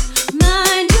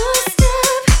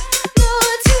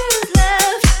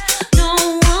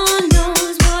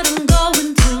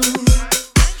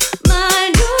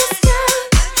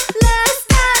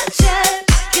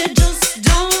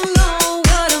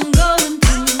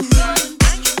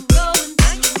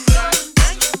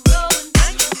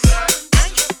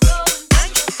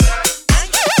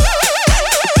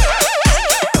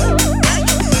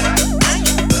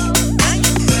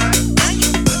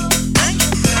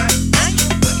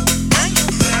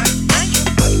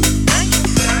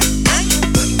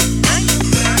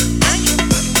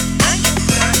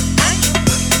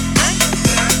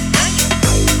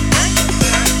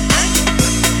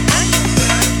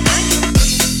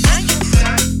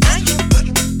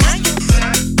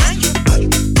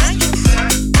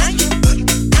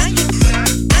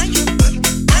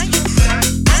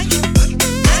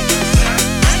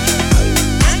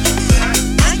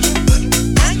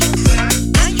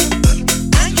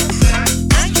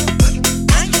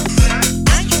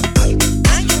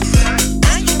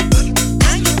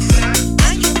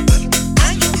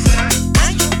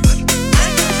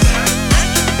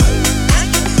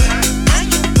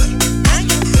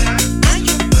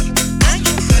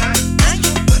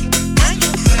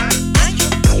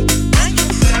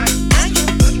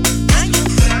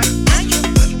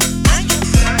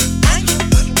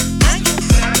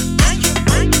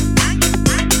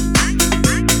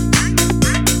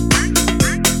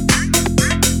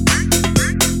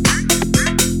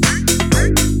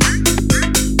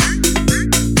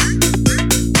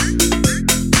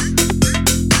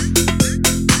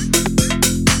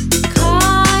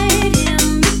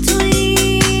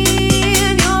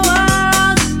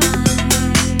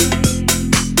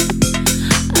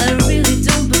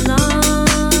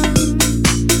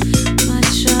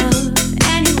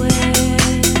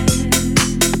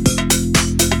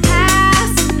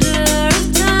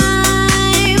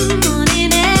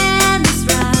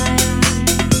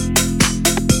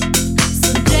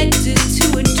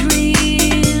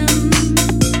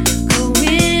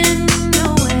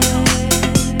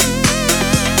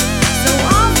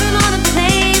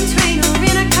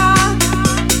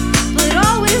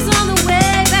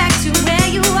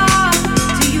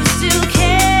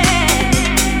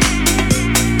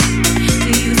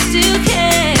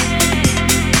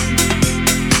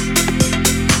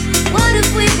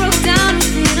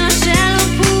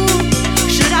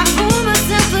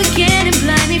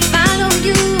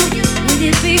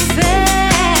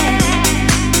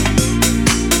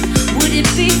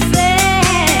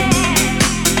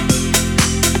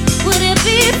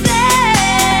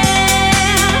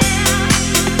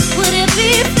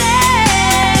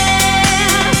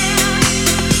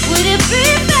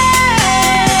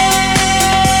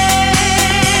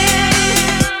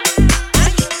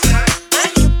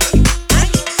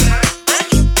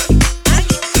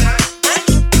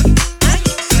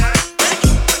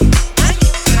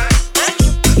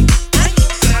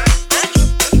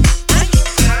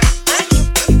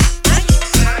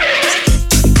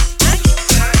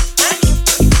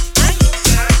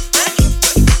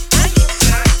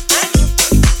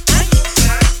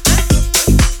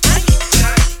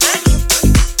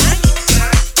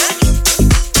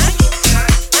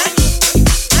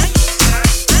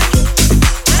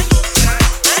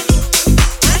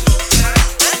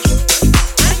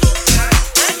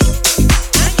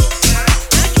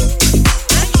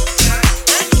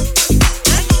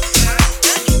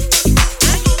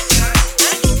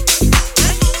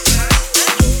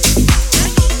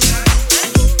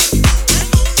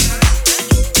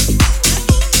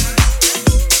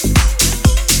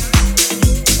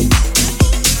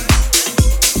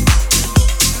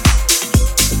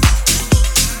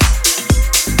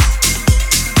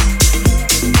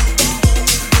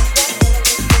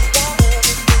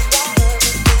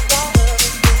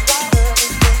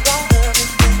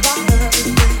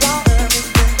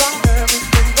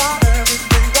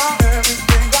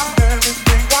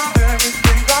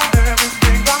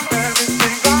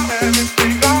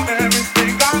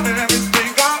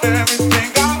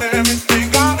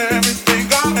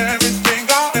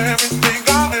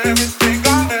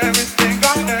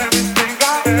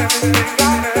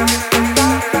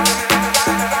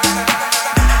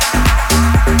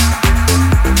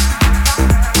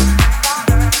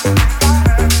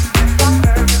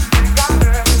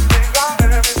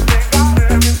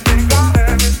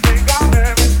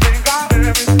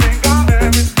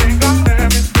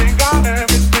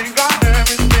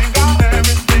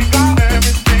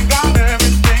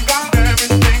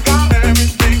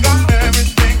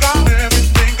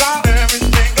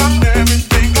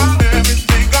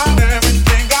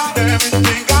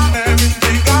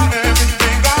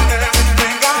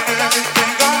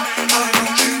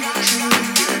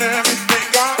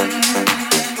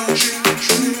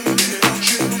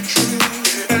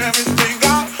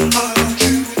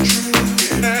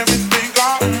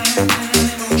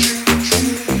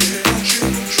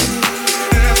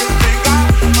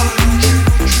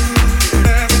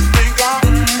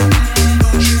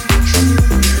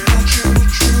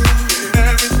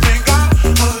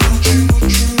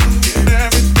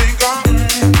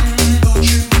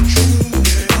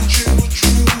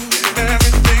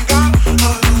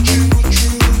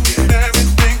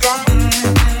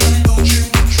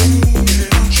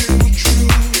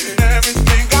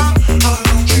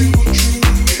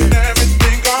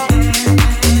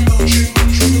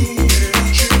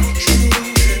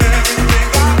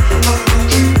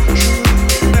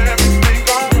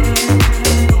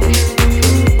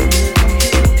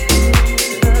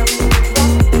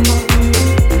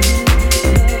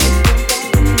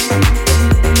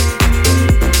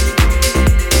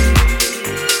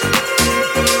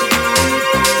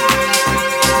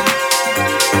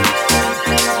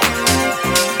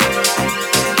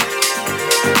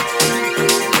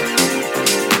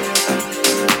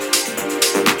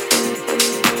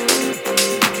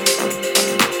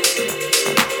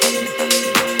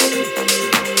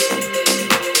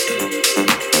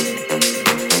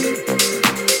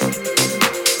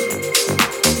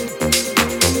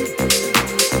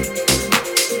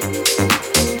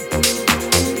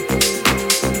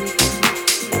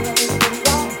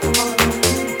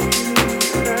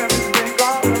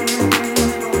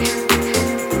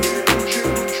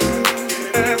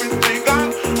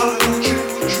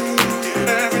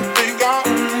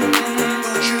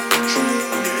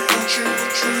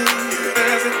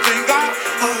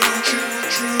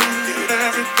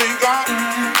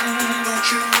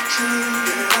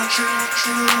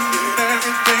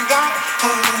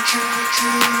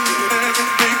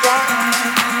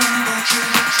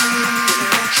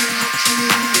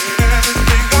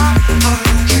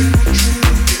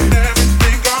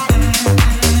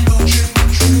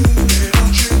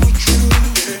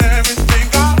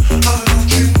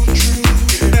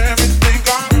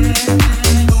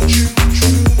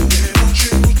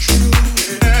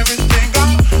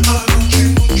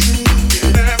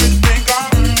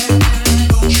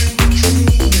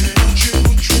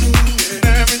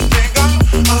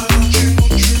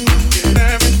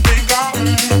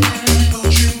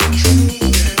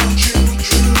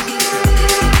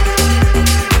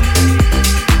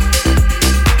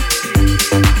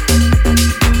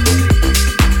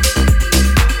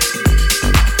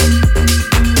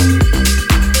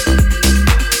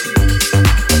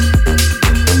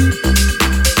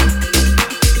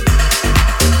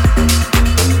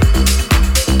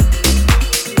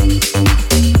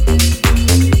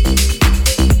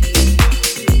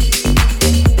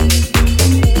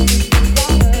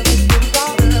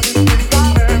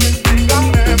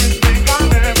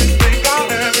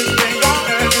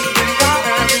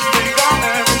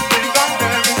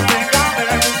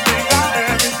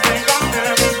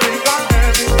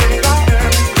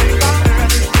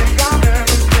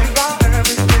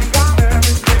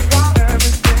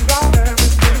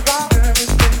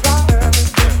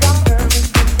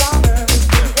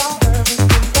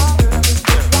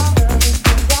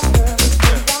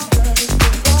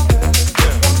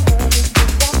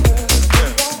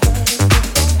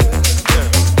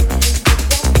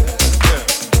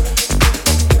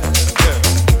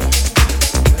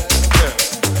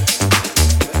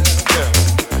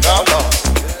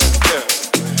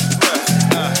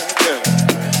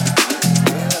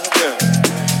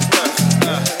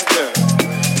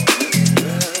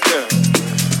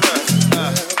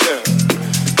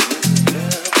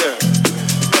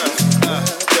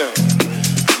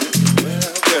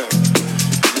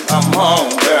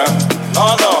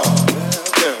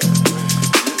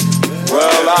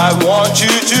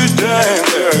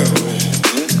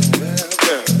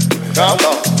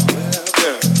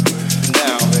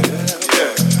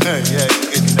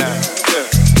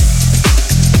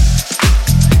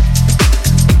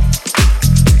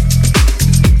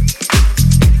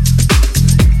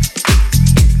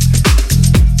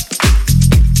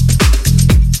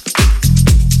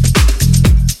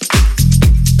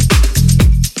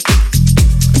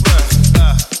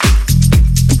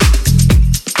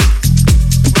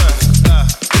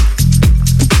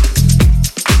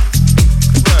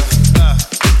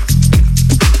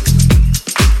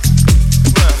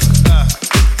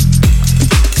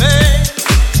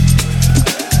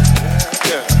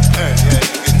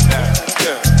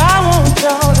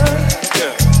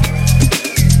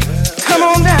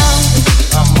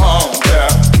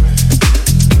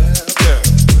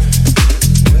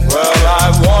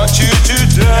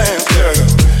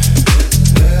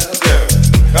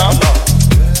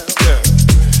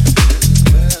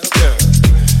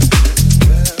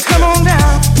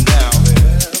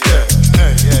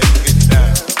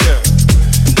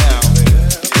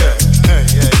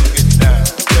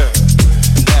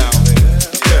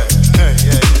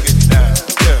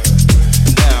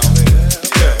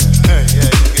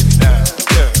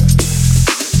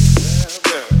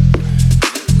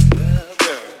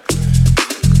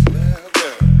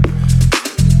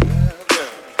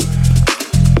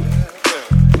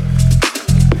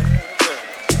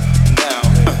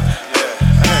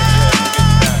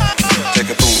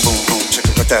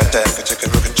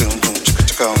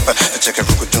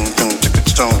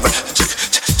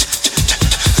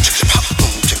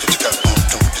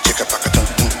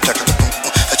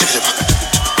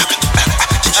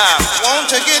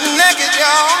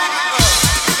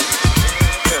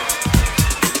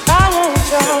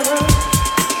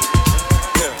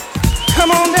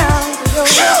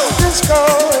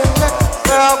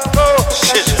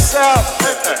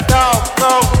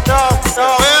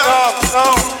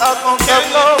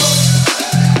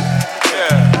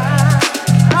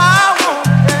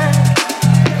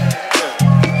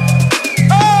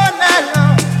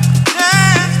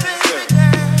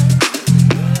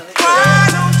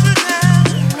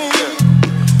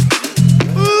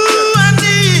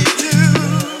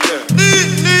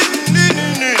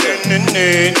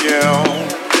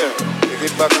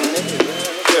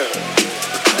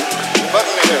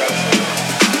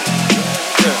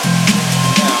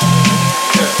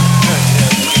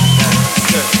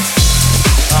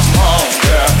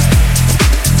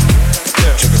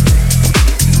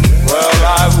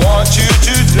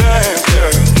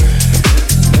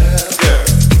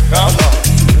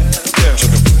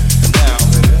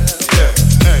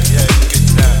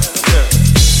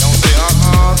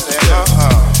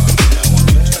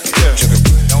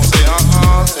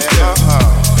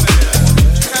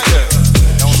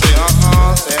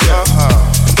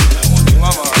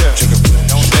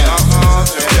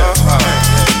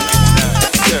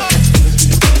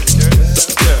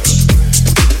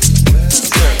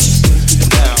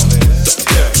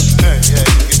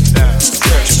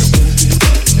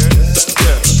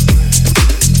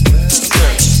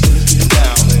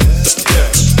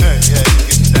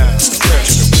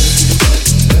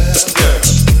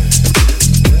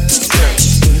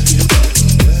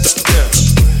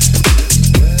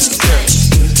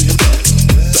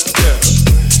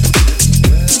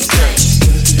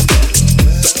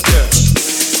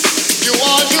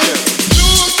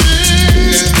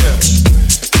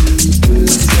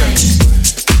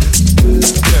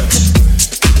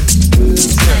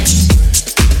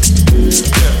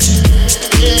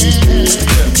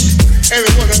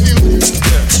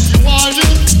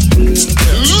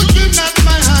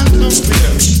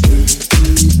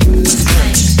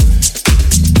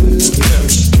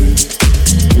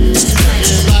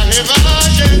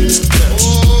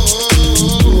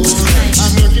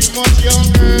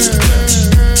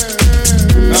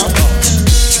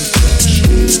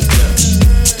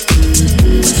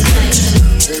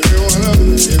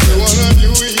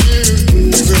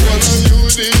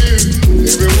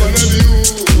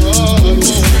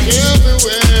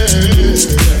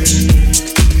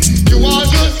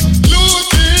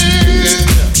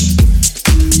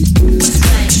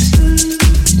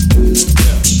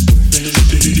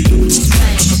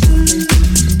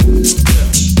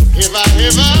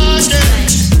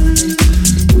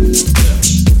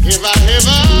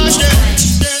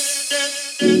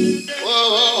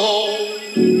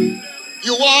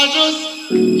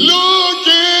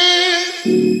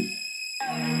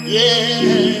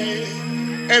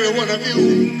 Yeah, every one of you,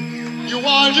 you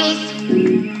are just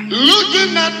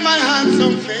looking at my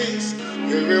handsome face.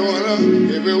 Every one of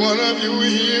you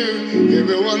here,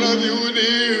 every one of you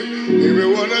dear, every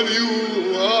one of you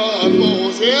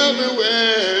almost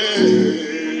everywhere.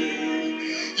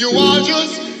 You are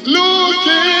just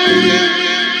looking.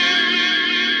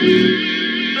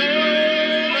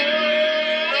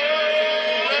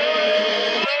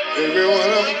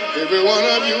 Every one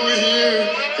of you here,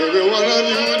 every one of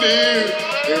you dear,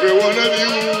 every one of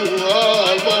you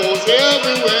almost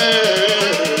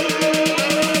everywhere.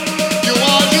 You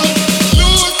are just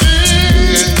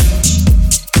looking.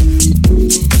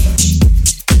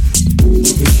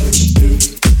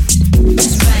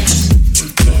 That's right.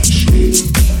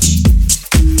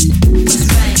 That's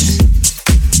right.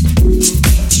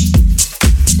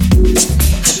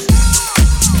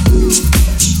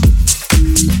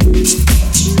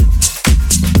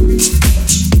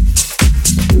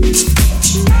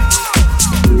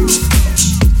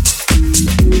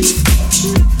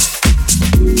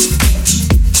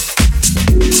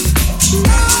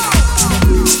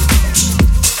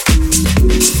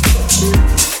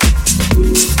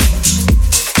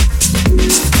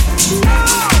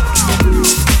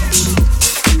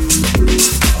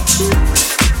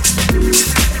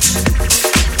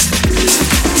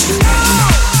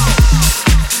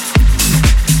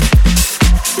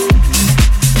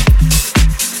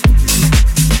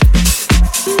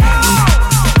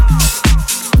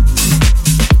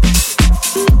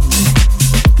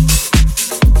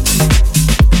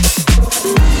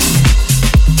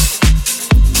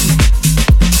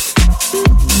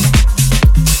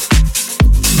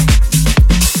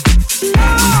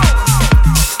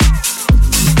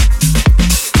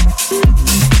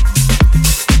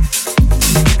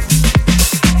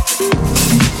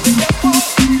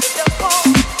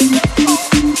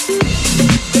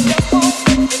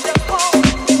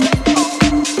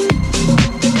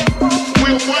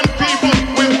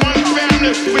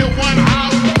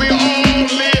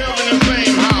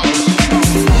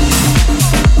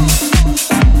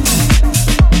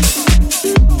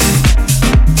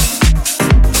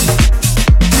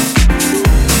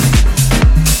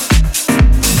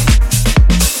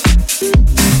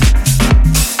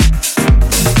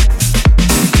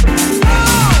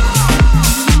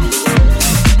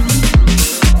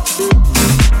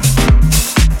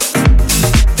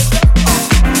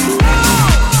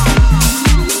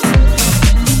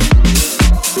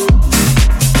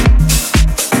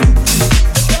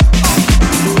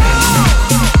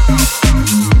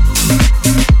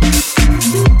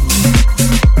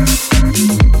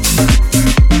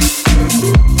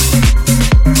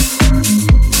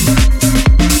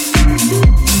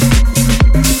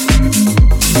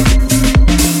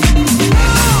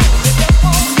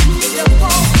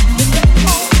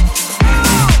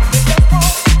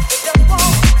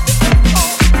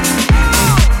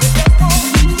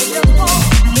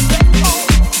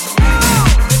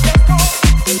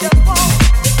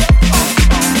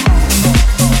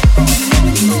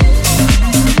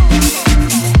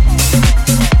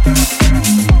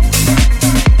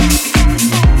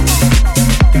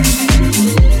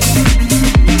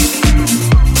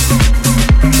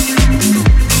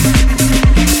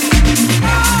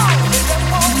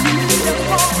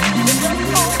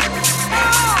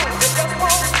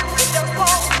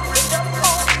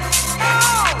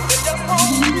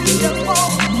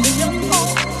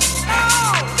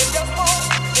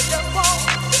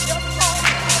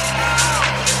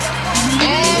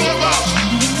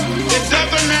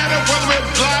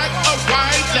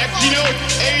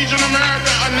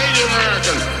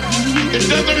 It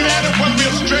doesn't matter whether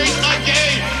we're straight or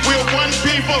gay. We're one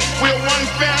people, we're one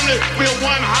family, we're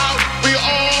one house. We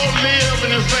all live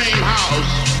in the same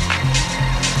house.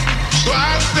 So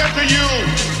I said to you,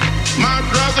 my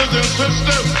brothers and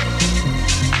sisters,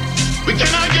 we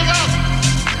cannot give up.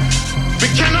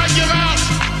 We cannot give out.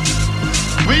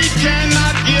 We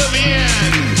cannot give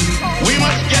in. We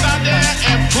must get out there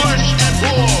and push and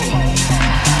pull.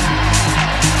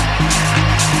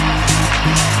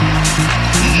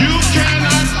 You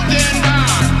cannot stand by.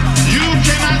 You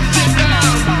cannot sit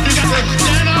down. You got to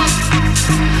stand up,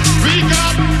 speak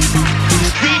out,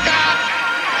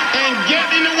 and get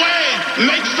in the way.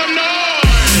 Make some noise.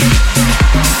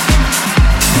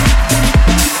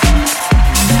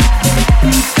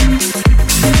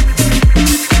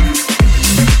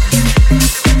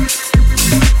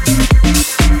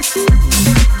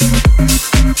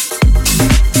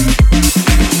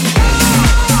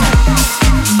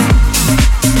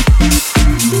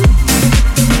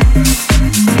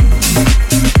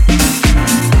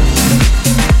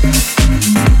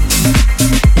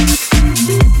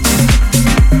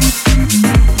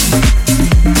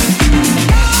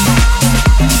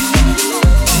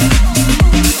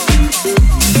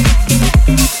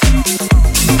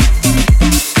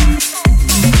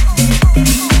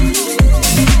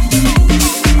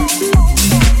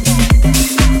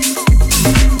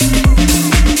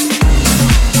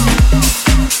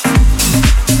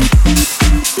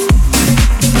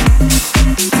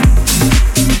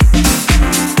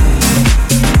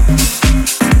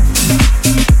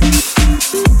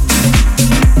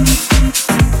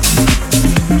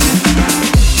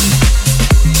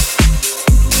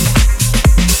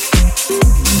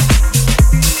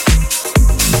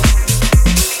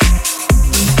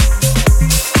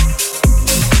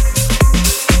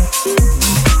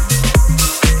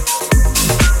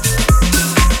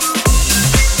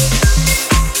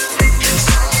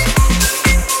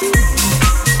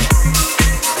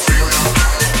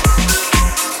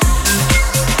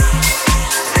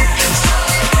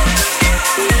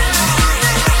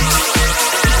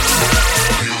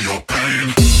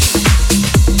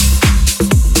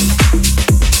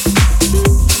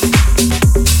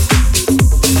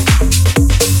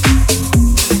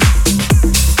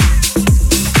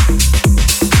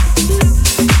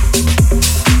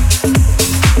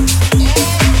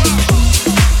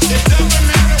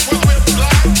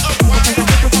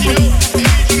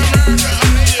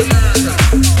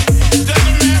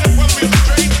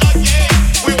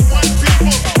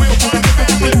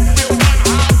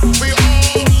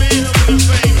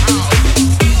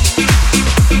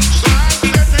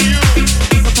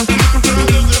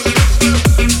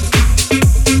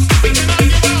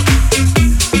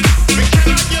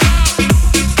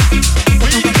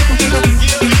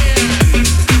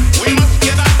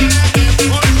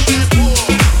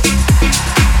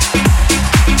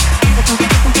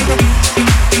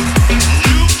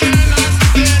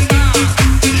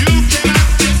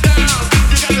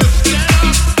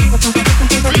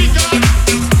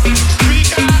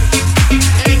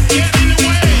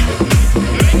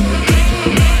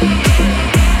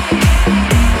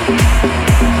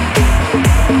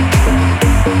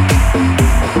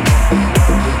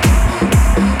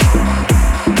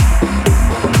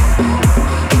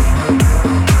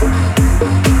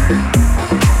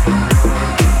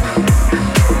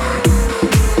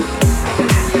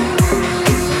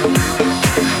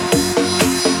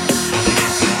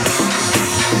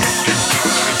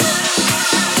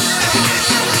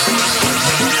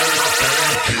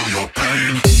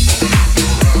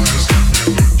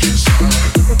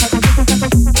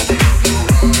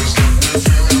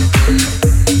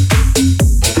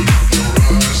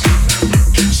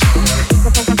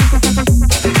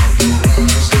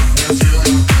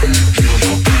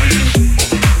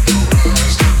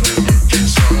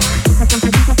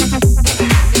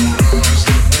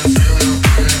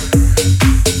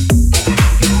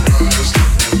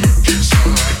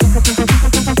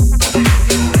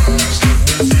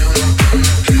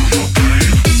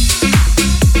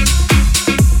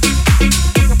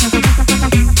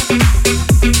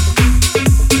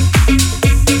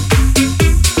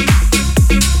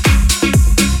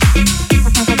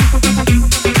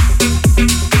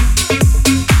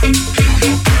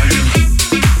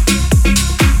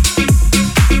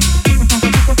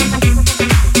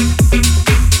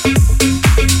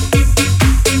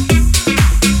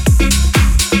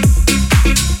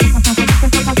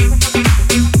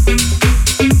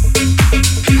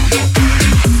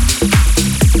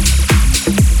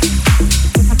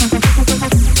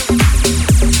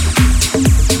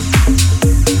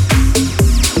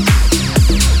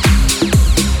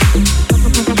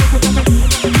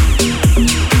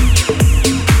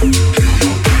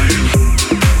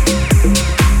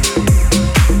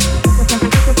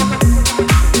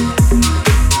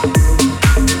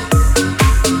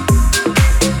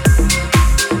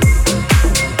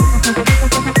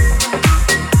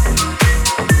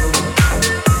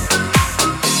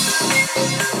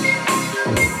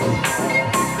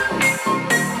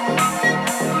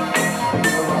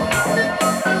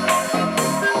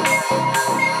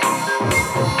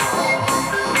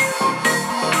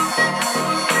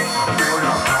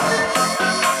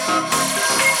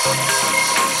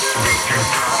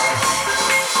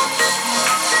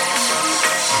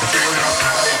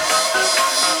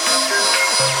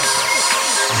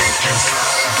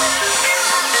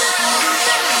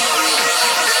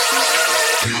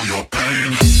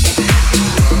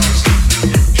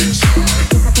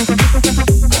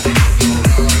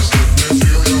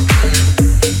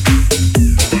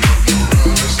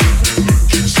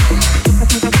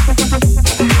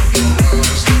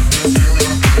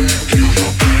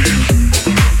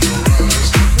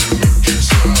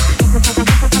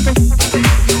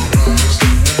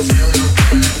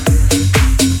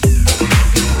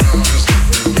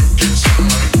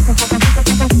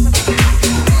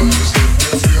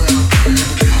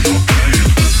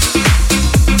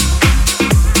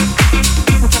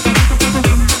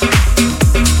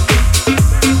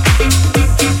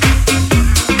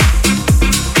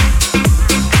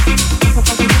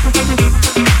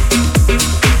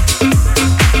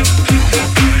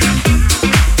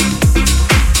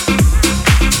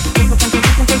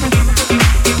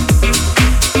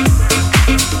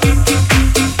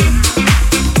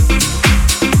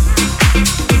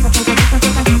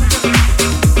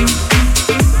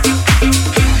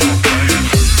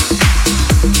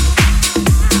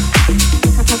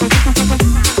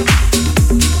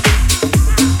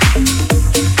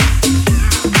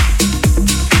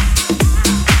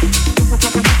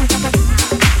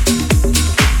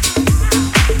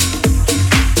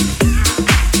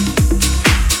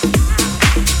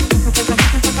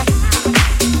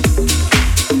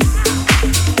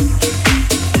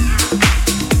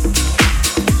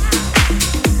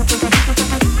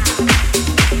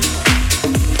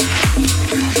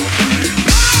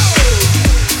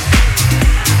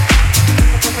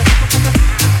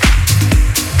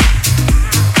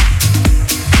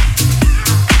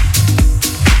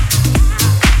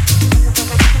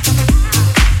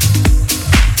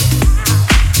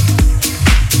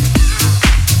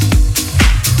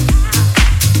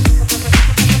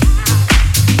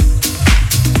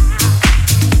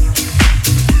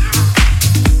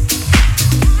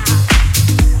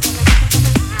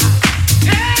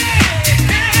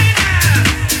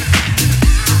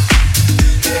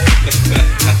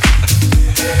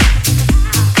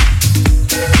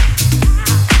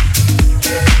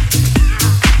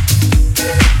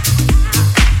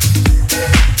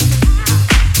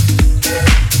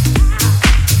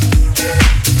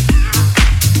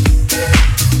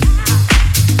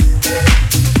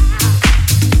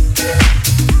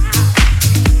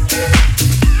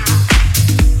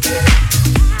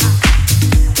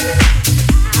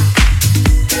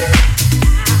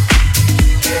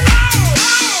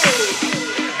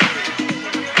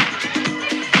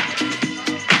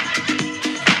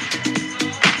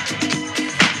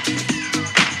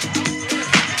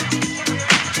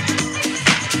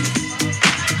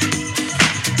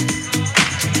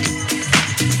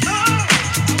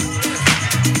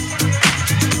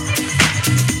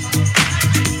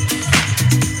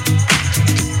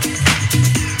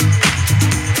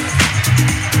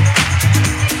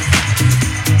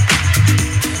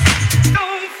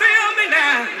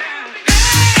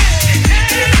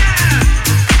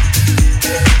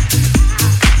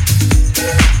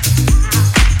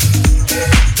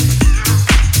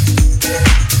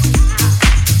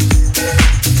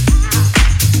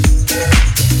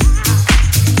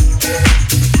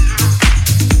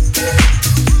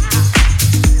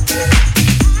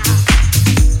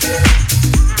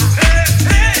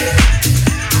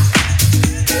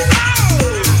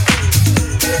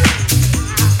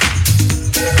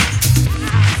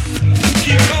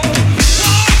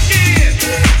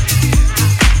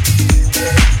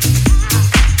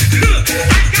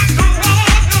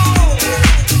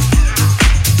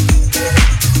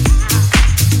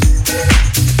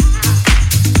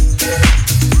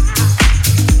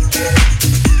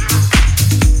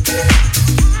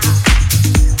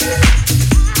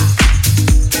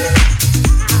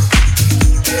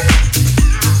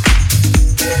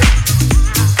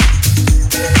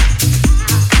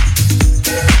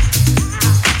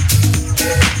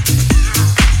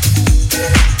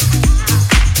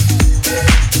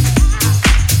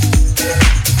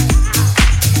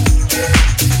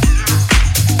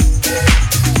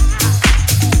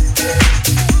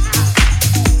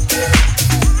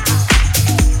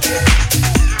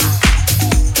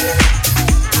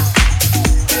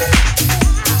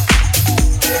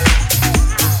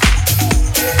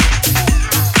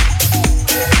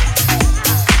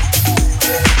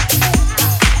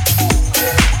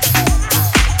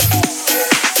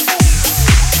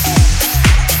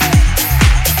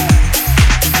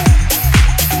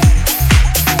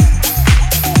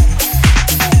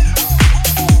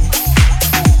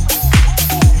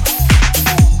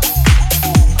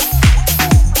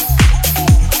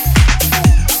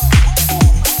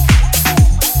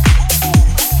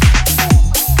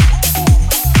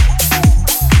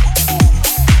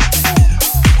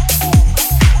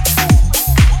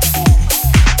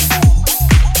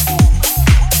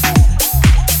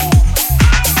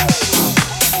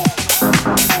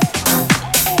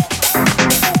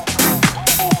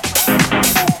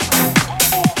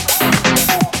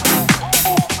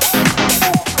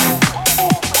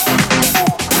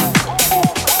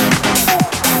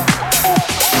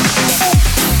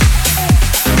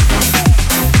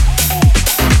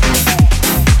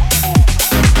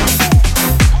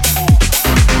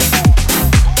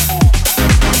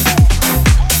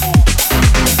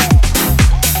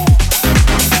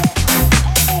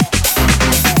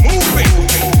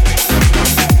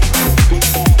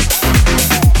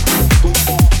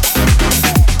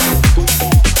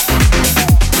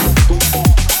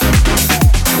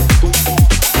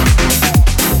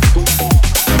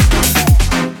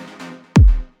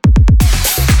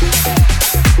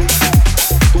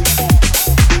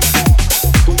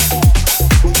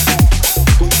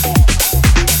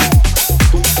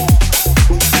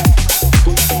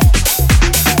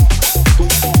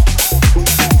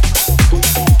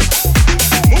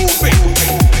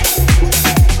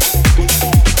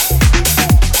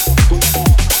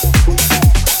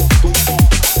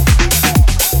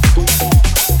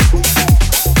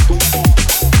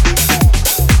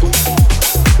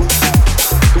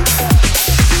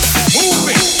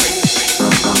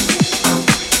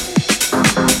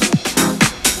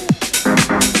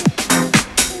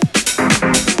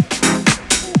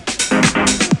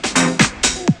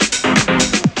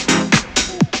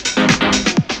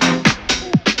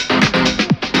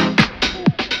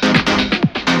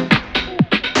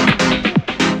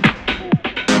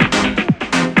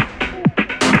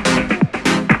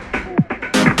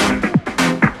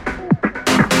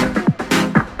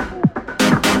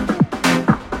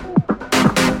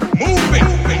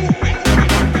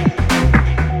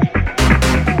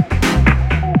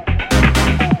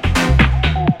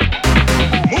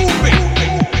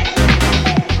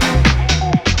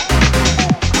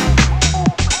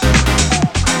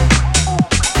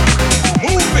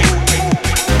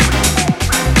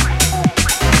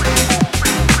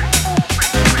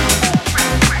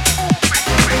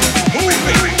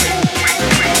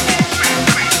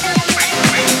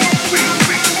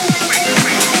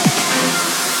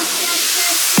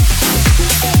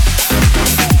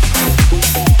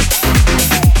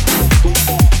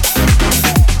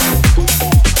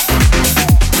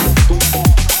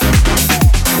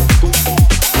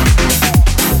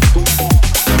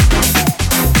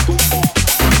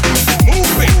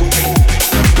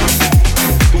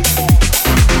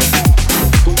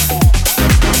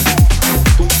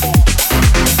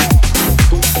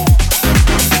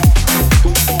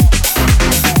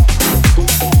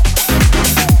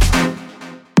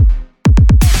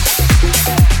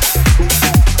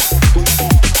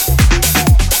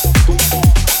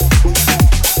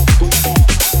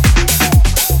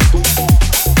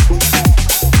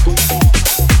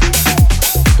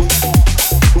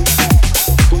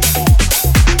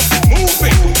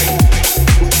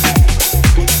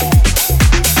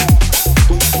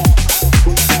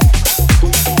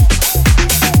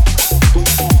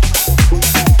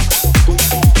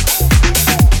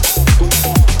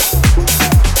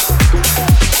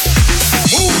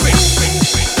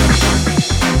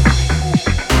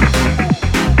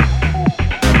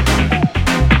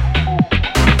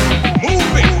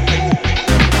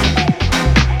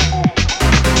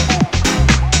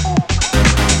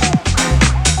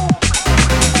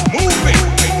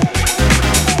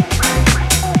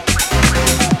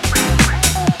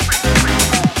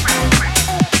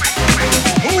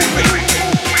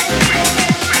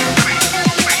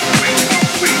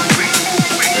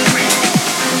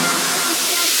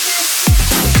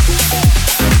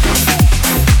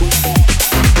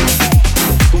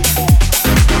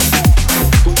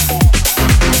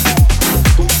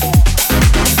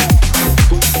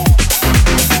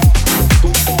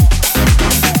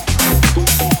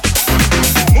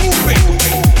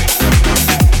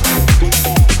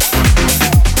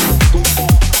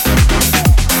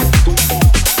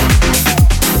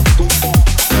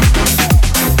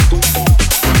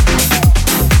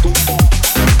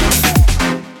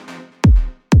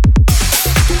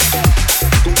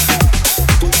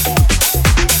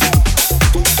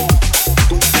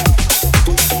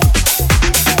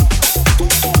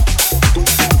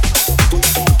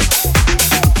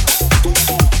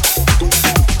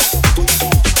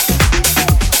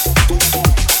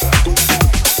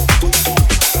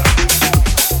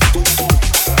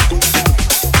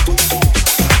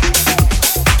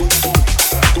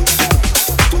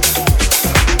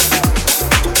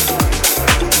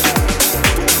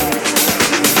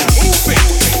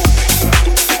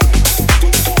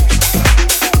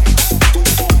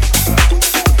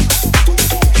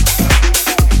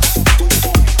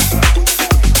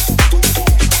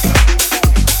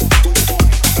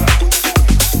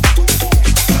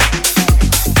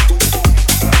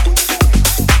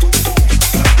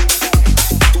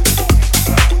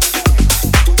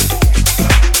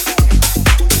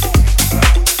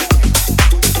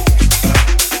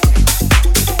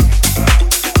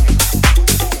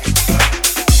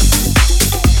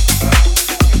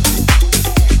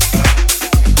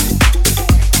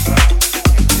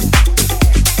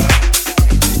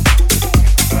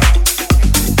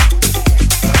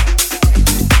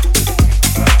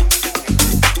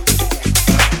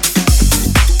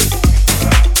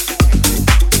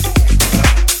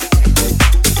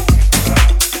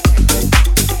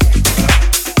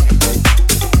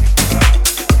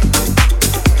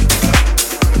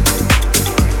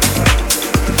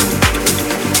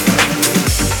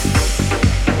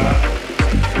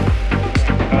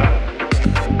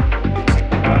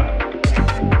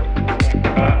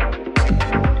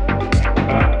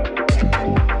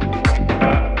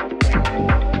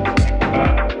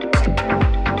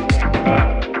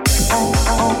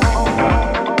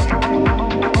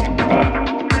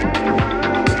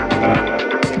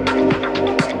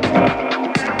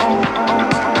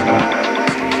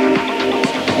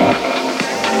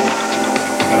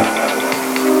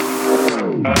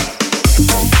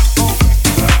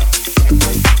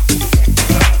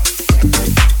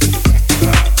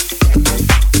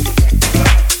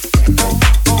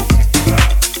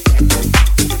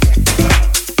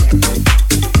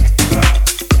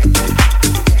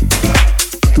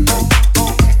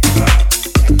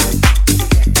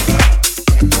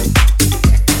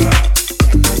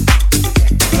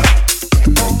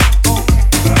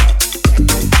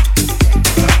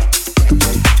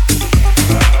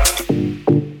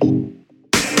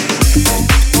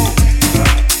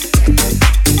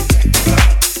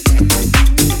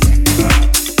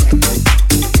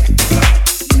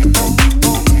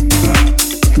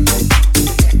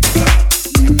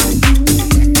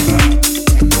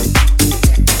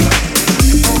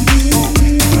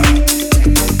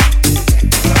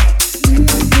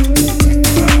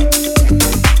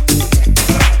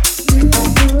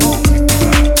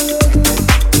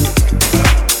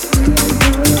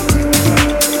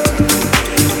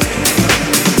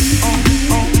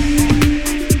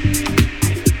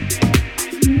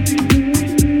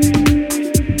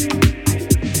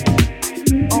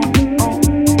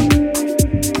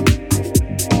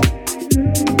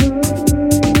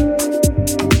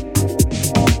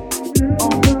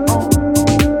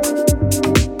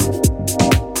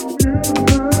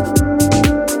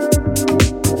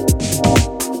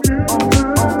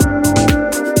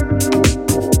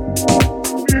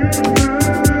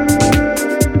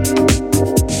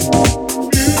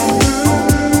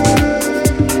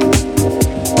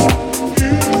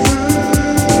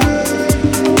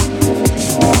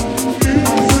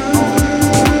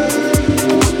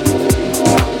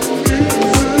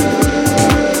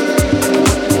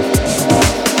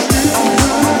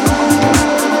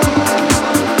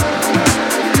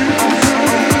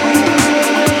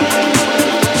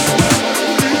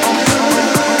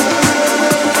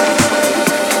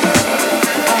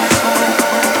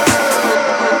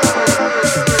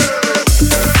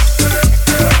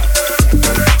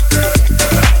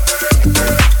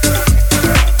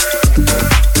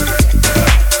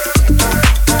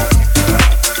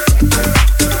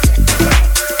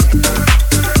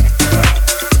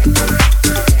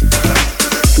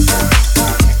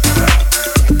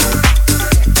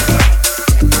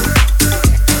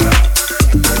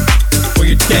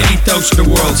 dose of the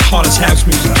world's hottest house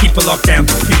music. Keep a lockdown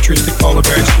to Futuristic Polar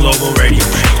Bears Global Radio.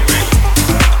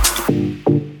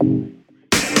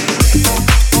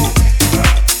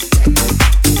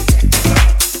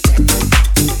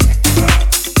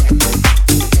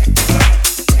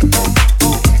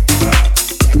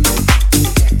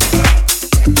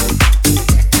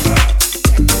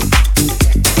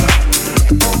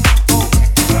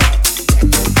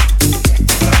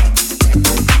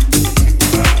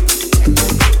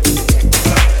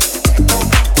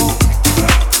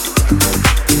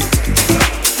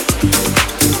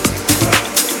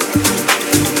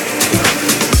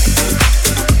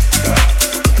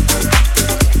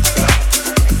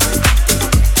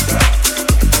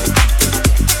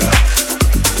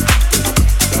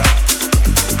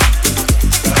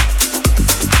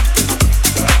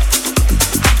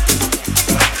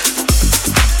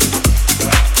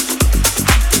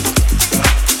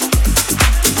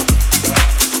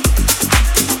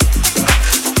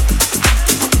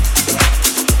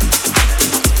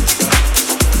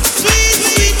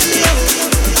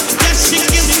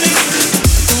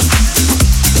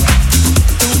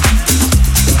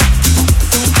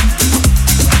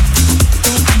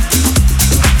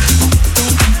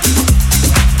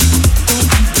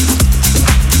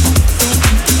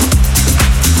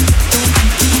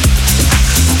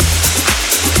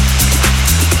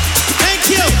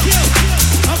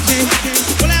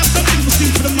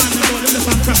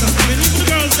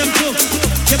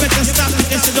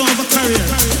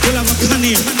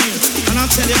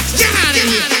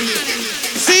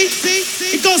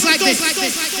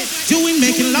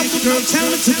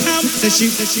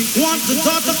 She wants the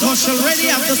daughter cause she already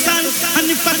have the son.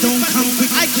 And if I don't come quick,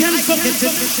 I can't forget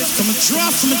it. So I draw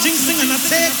some jinxing and I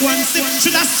take one sip.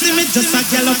 Should I see me just a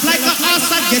gallop like a horse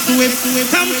I get whipped.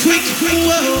 Come quick,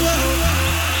 whoa.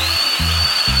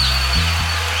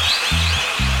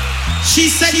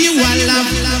 She said you are love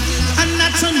and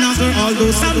not another.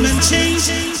 Although some men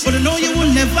change, but I know you will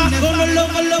never gonna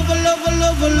love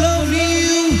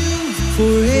you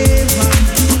forever.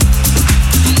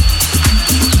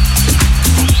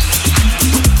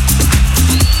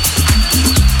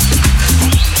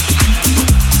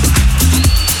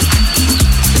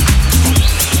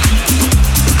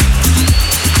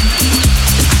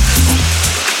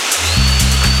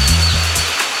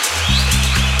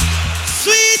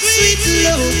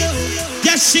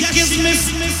 She gives me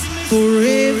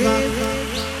forever.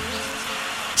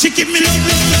 She give me love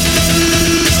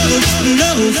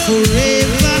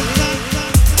forever.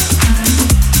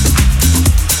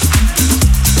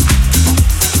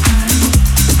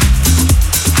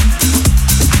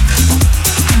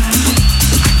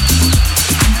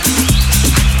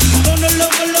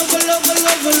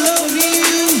 Gonna love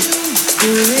you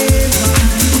forever.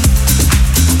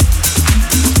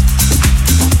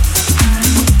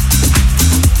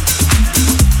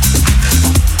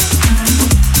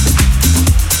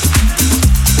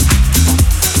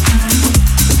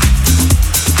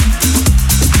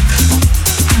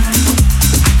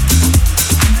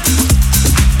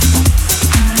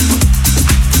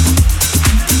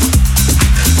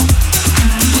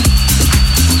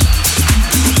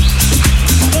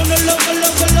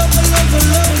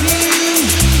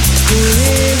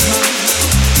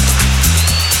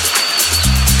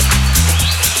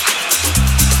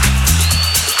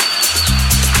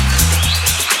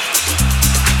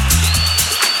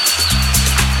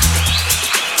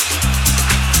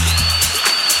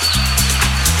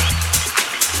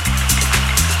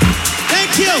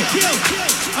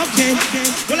 Okay.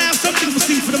 Well, I have something to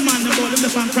sing for the man about them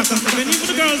left and crack and cover. And even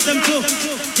the girls, them too.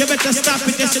 You better stop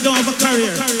it, yes, you don't have a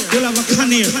career. You'll have a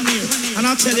career. And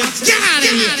I'll tell you, get out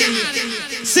of here.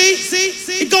 See?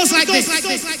 It goes like this.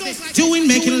 Doing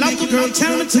making love to girl,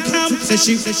 tell me to come. Says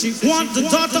she want the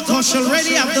daughter cause she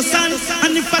already have the son.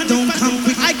 And if I don't come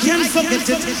quick, I can't forget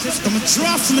it. So I'm a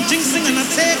draw from a jinxing and I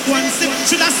take one sip.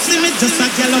 Should I see me just a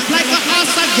gallop like a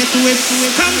horse I get whipped.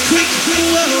 Come quick,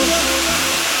 whoa.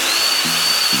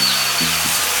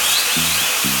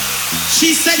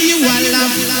 She said you are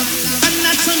love and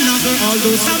not another.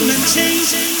 Although some men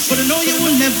change, but I know you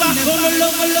will never gonna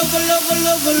love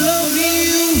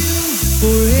you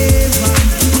forever.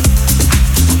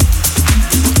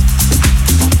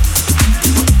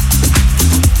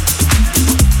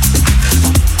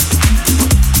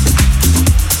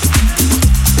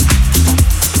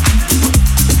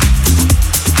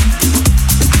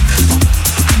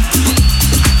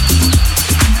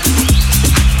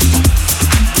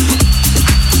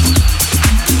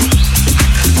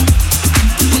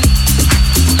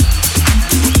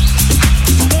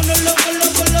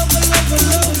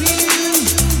 Love you.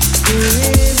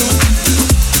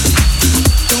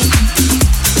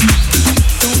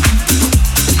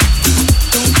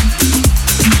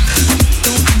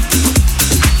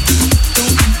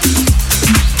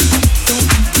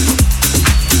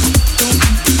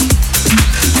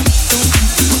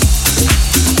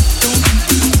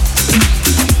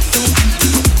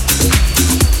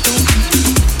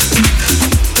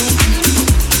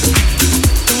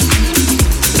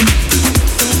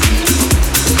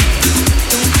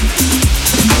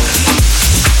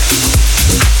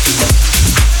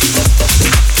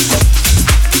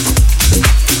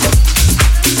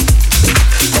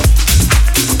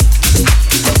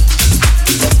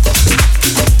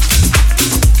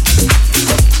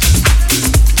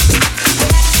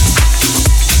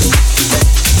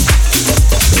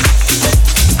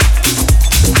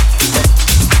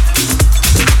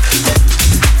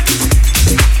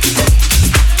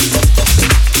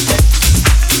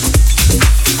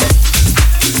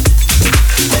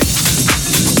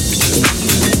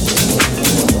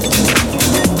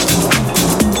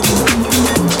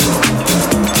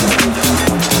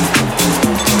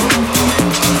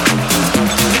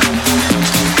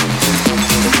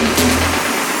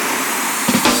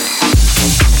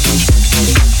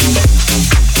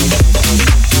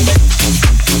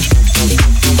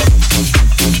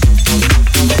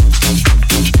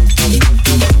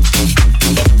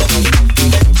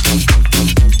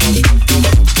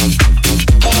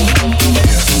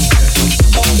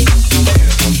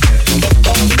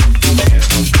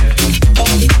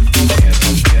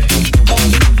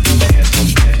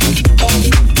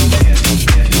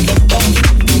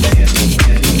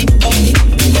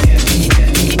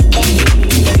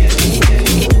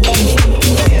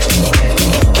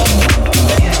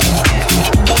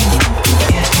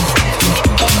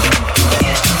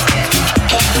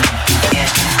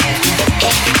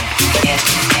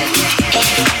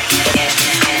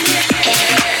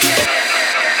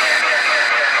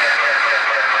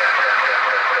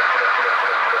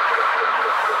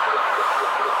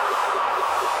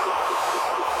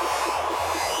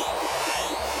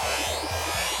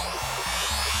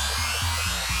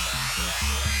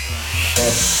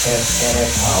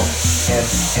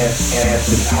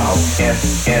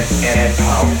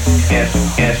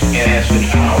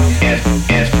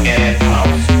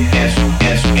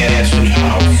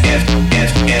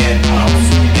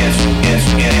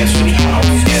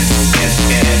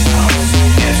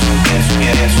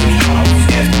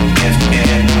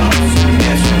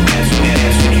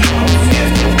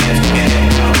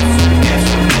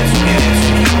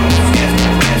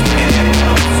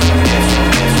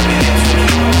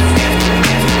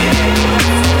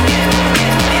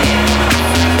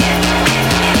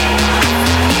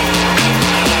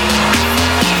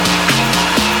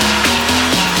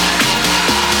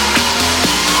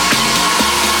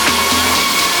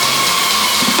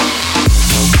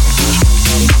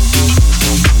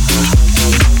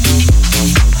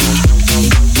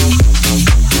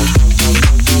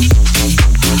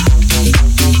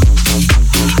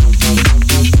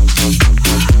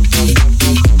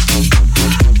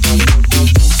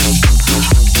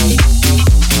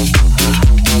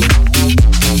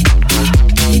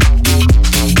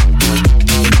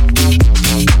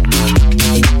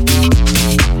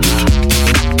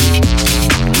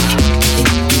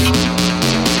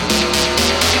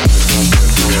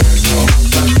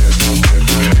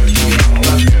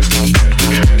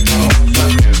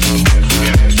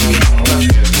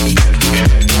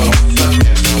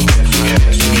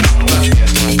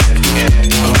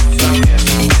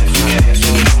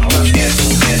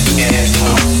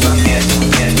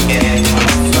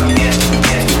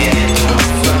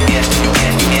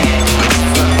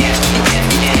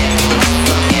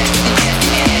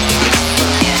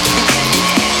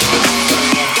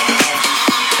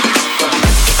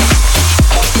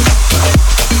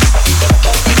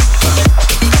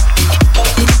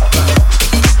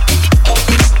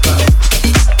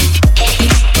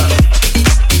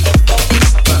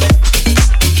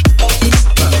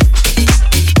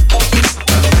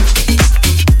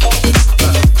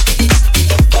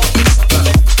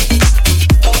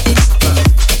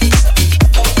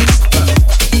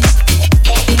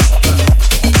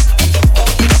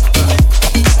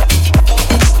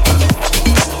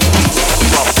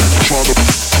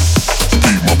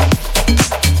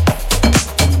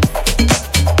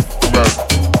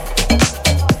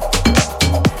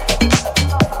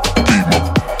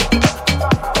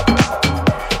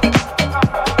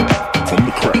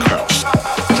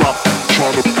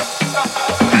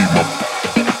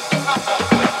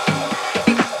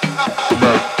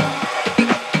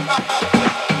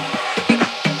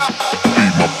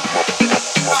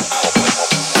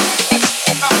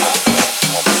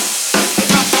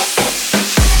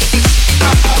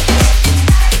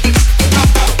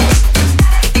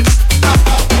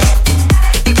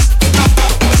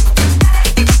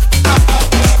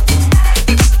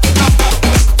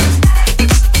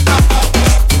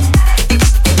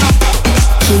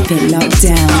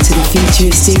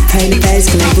 Futuristic Polar Bears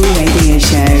Global Radio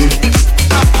Show.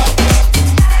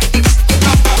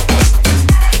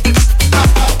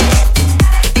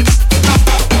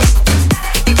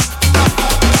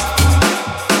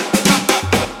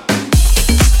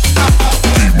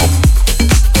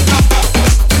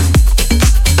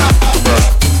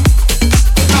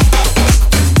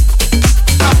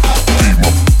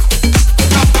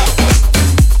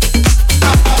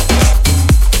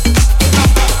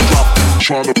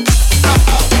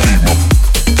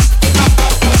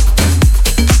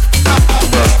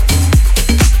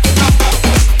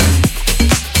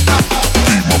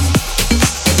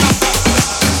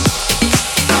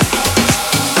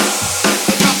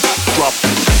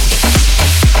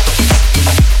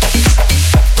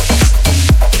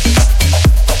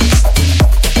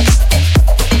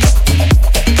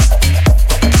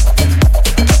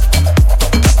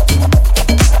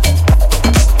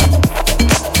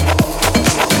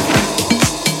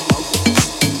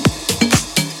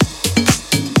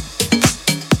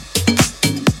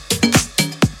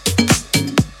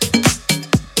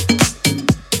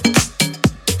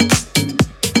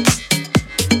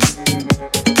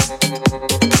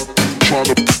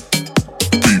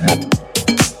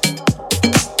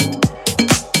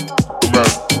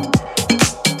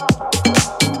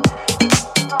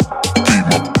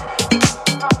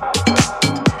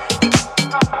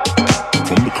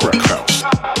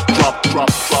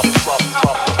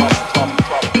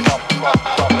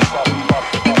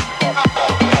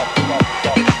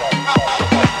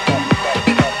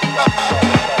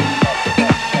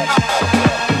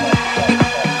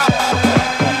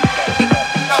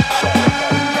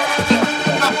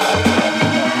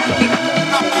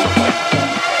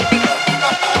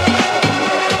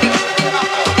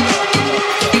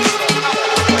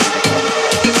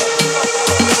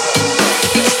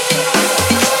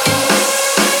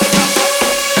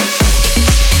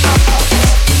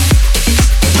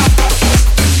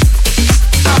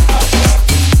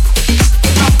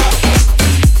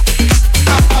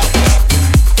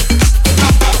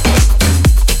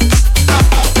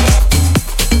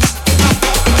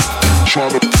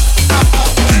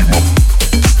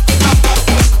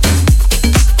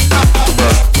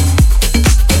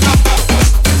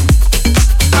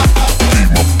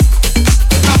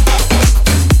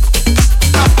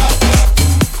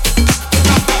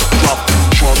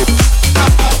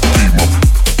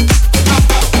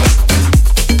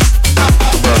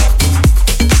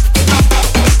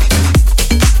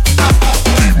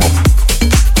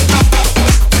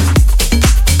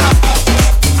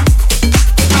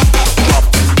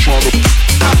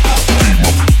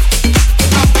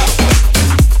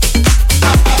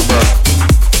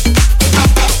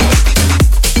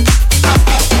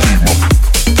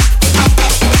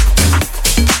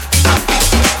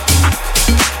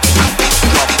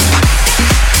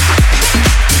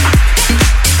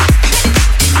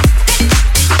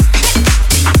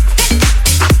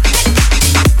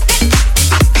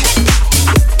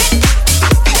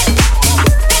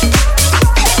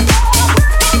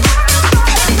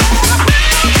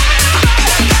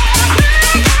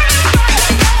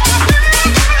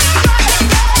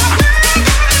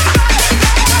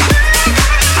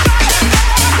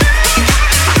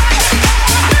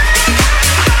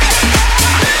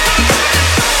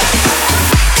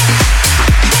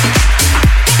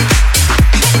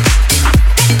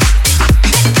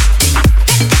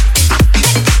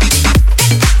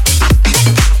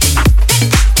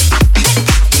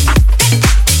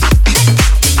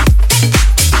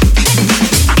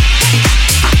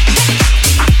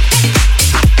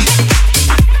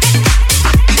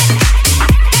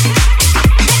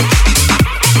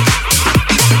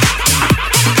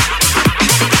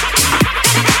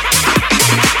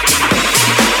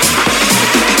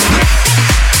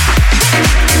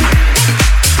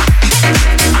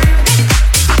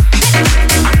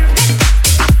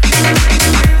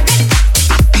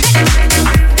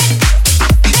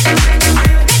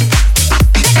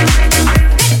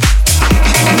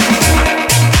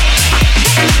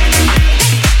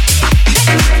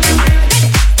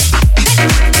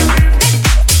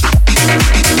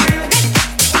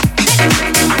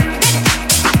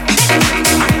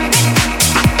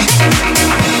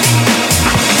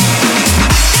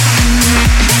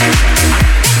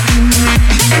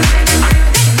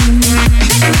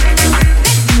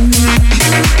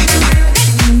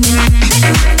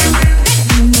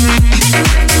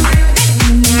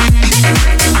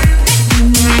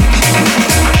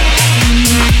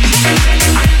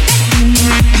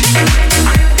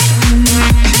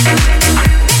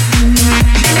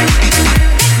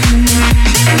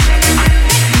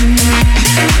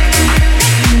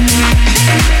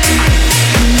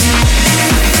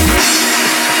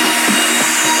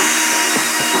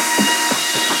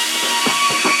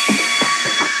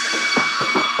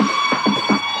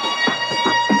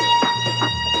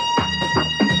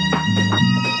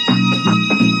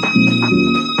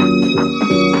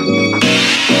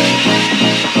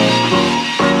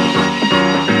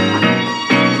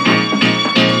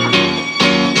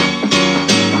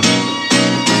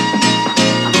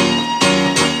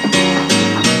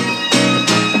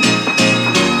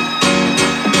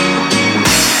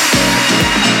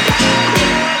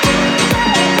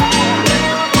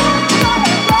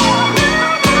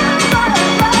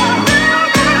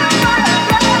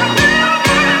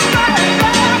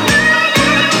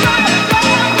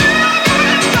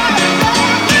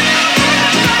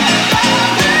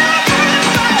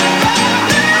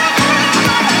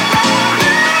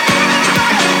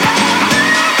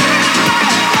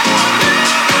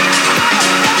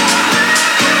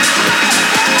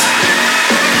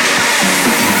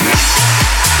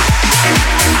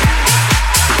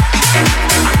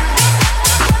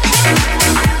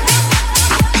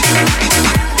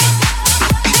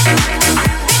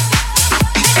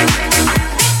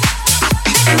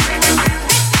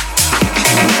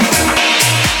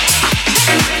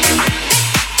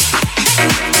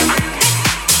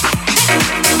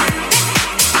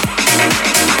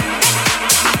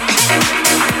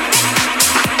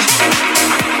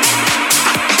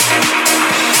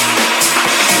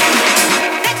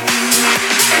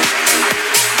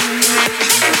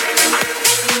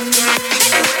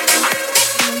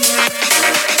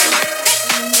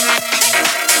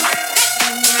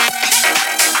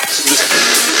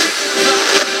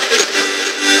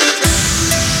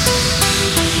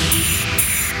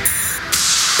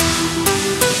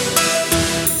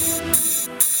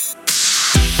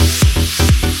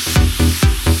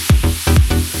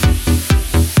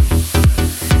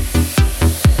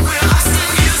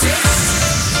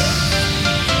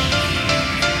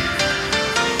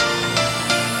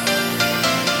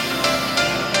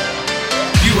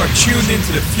 tuned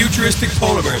into the Futuristic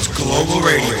Polar Bears Global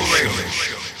Radio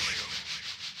Show.